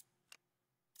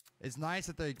 It's nice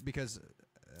that because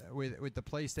with the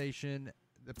PlayStation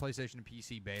and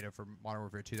PC beta for Modern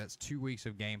Warfare 2, that's 2 weeks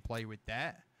of gameplay with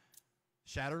that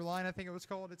Shatter line. I think it was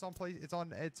called. It's on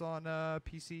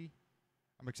PC.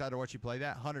 I'm excited to watch you play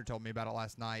that. Hunter told me about it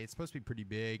last night. It's supposed to be pretty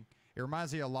big. It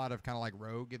reminds me a lot of kind of like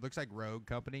Rogue. It looks like Rogue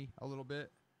Company a little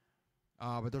bit.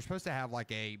 But they're supposed to have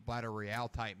like a Battle Royale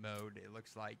type mode, it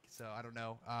looks like. So I don't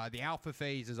know. The alpha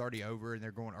phase is already over, and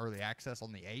they're going early access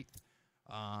on the 8th.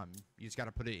 You just got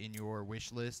to put it in your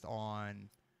wish list on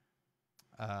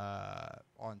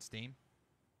Steam.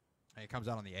 It comes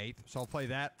out on the 8th, so I'll play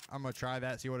that. I'm gonna try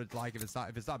that, see what it's like. If it's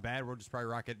not bad, we'll just probably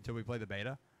rock it until we play the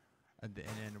beta, and then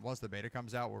once the beta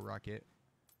comes out, we'll rock it.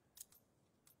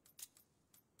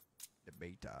 The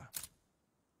beta.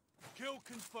 Kill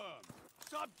confirmed.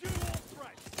 Subdue all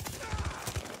threats.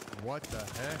 What the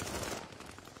heck?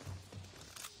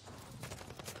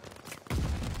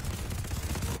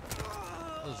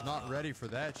 I was not ready for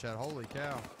that shot. Holy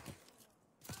cow.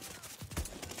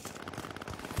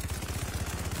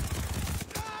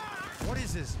 What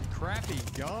is this crappy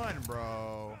gun,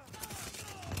 bro?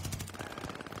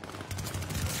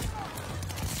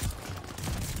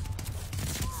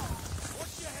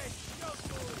 Watch your head. Go,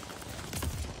 Tori.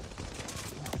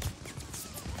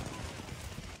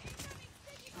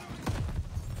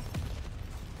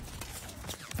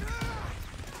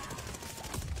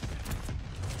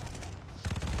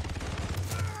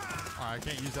 Alright, I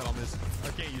can't use that on this. I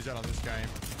can't use that on this game.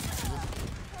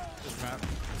 This map.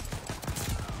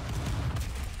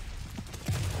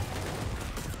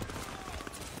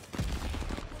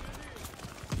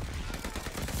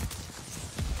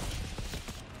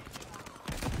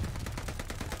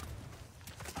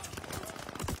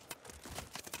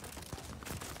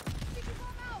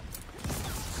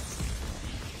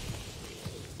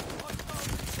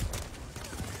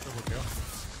 Double kill.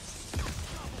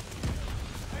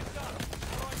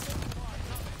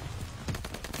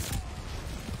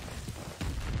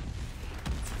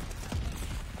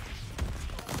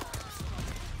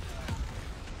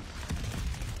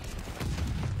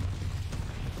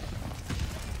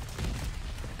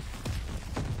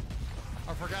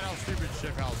 I forgot how stupid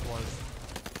Ship House was.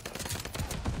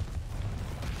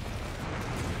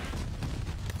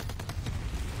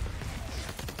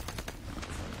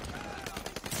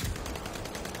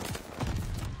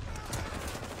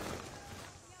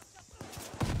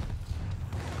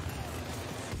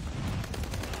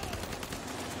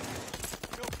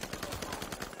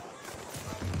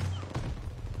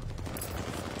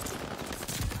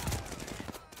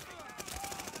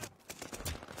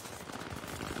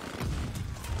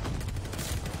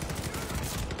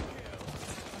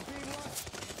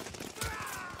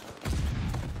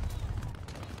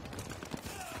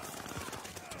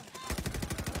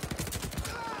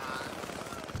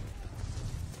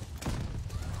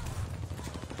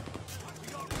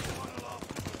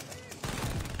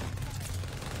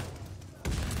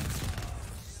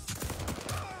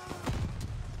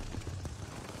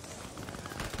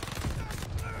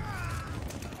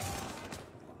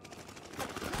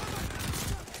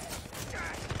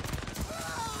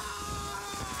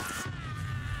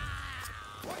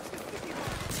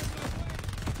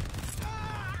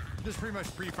 Just pretty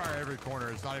much pre-fire every corner.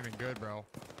 It's not even good, bro.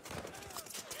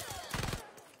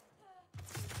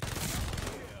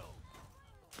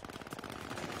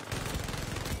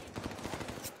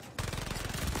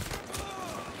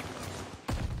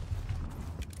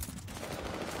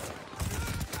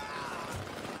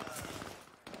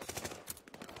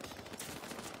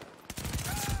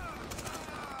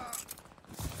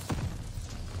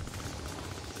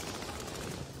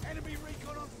 Enemy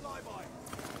recon on flyby.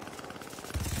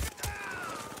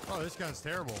 Oh, this gun's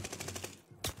terrible.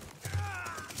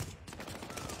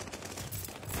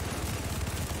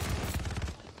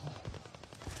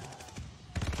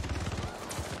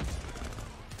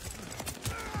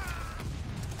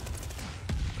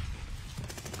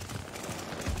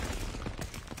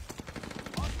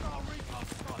 Hostile recon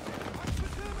spotted.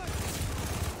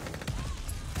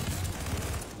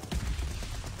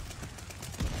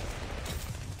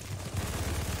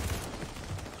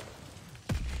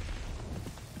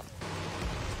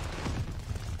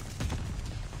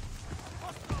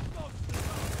 Hostile dogs to the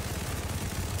south.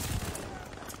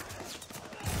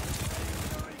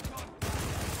 Recon.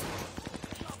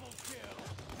 Double kill.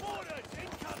 Mortars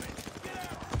incoming. Get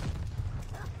out.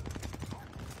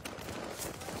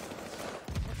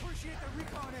 Appreciate the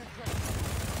recon aircraft.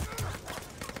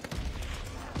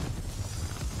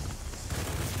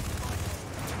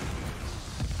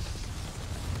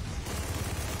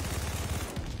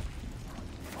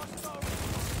 Hostile recon.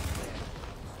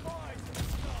 Spies in the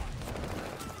sky.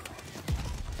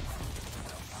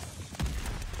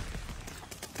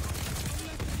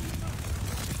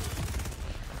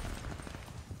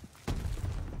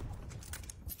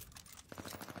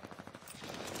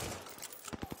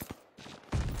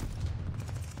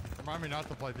 Remind me not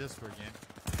to play this again.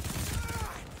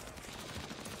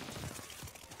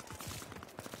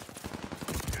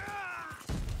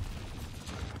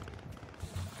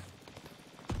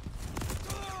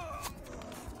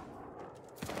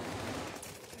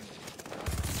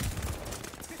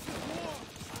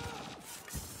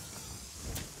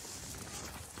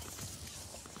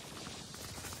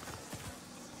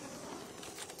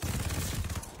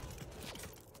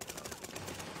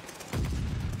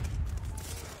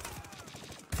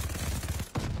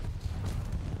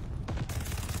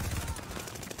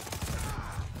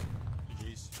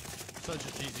 Such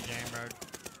a cheesy game, bro.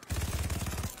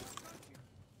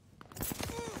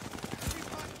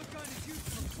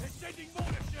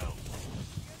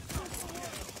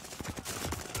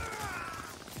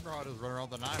 Bro, I just run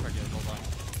around the knife, I guess, all the time.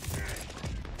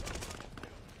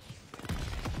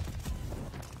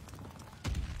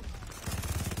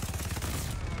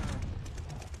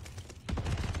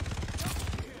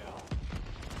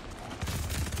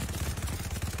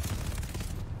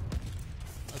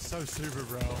 That's so stupid,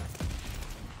 bro.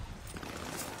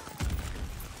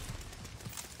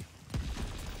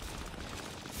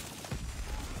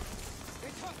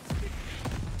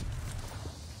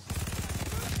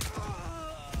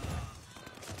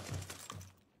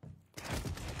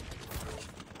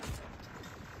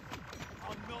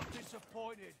 I'm not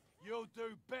disappointed. You'll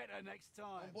do better next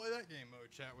time. Don't play that game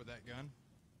mode, chat, with that gun.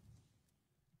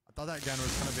 I thought that gun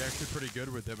was going to be actually pretty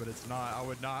good with it, but it's not. I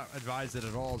would not advise it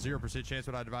at all. 0% chance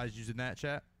would I advise using that,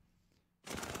 chat.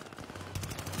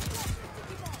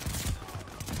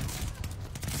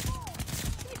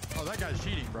 Oh, that guy's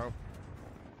cheating, bro.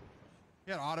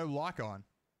 He had auto lock on.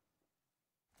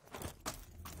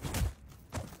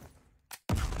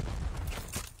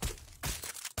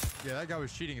 Yeah, that guy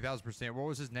was cheating 1,000%. What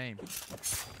was his name?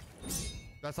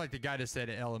 That's like the guy that said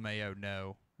LMAO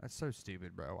no. That's so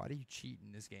stupid, bro. Why do you cheat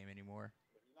in this game anymore?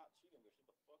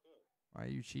 Why are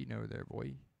you cheating over there,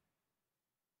 boy?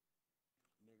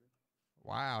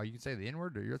 Wow, you can say the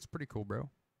N-word? That's pretty cool, bro.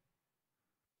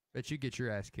 Bet you get your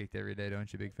ass kicked every day,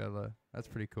 don't you, big fella? That's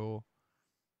pretty cool.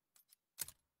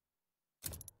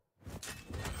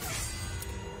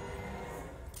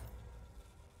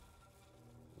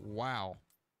 Wow.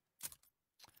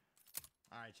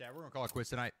 All right, chat. We're going to call it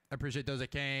quits tonight. I appreciate those that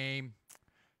came.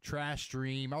 Trash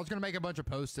stream. I was going to make a bunch of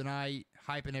posts tonight,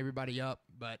 hyping everybody up,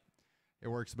 but it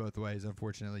works both ways,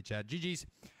 unfortunately, chat. GG's.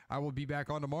 I will be back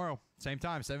on tomorrow. Same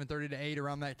time, 7:30 to 8.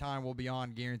 Around that time, we'll be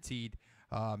on, guaranteed.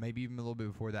 Maybe even a little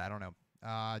bit before that. I don't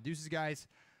know. Deuces, guys.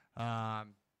 Yeah. All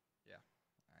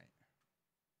right.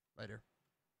 Later.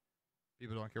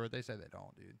 People don't care what they say. They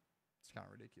don't, dude. It's kind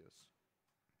of ridiculous.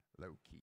 Low key.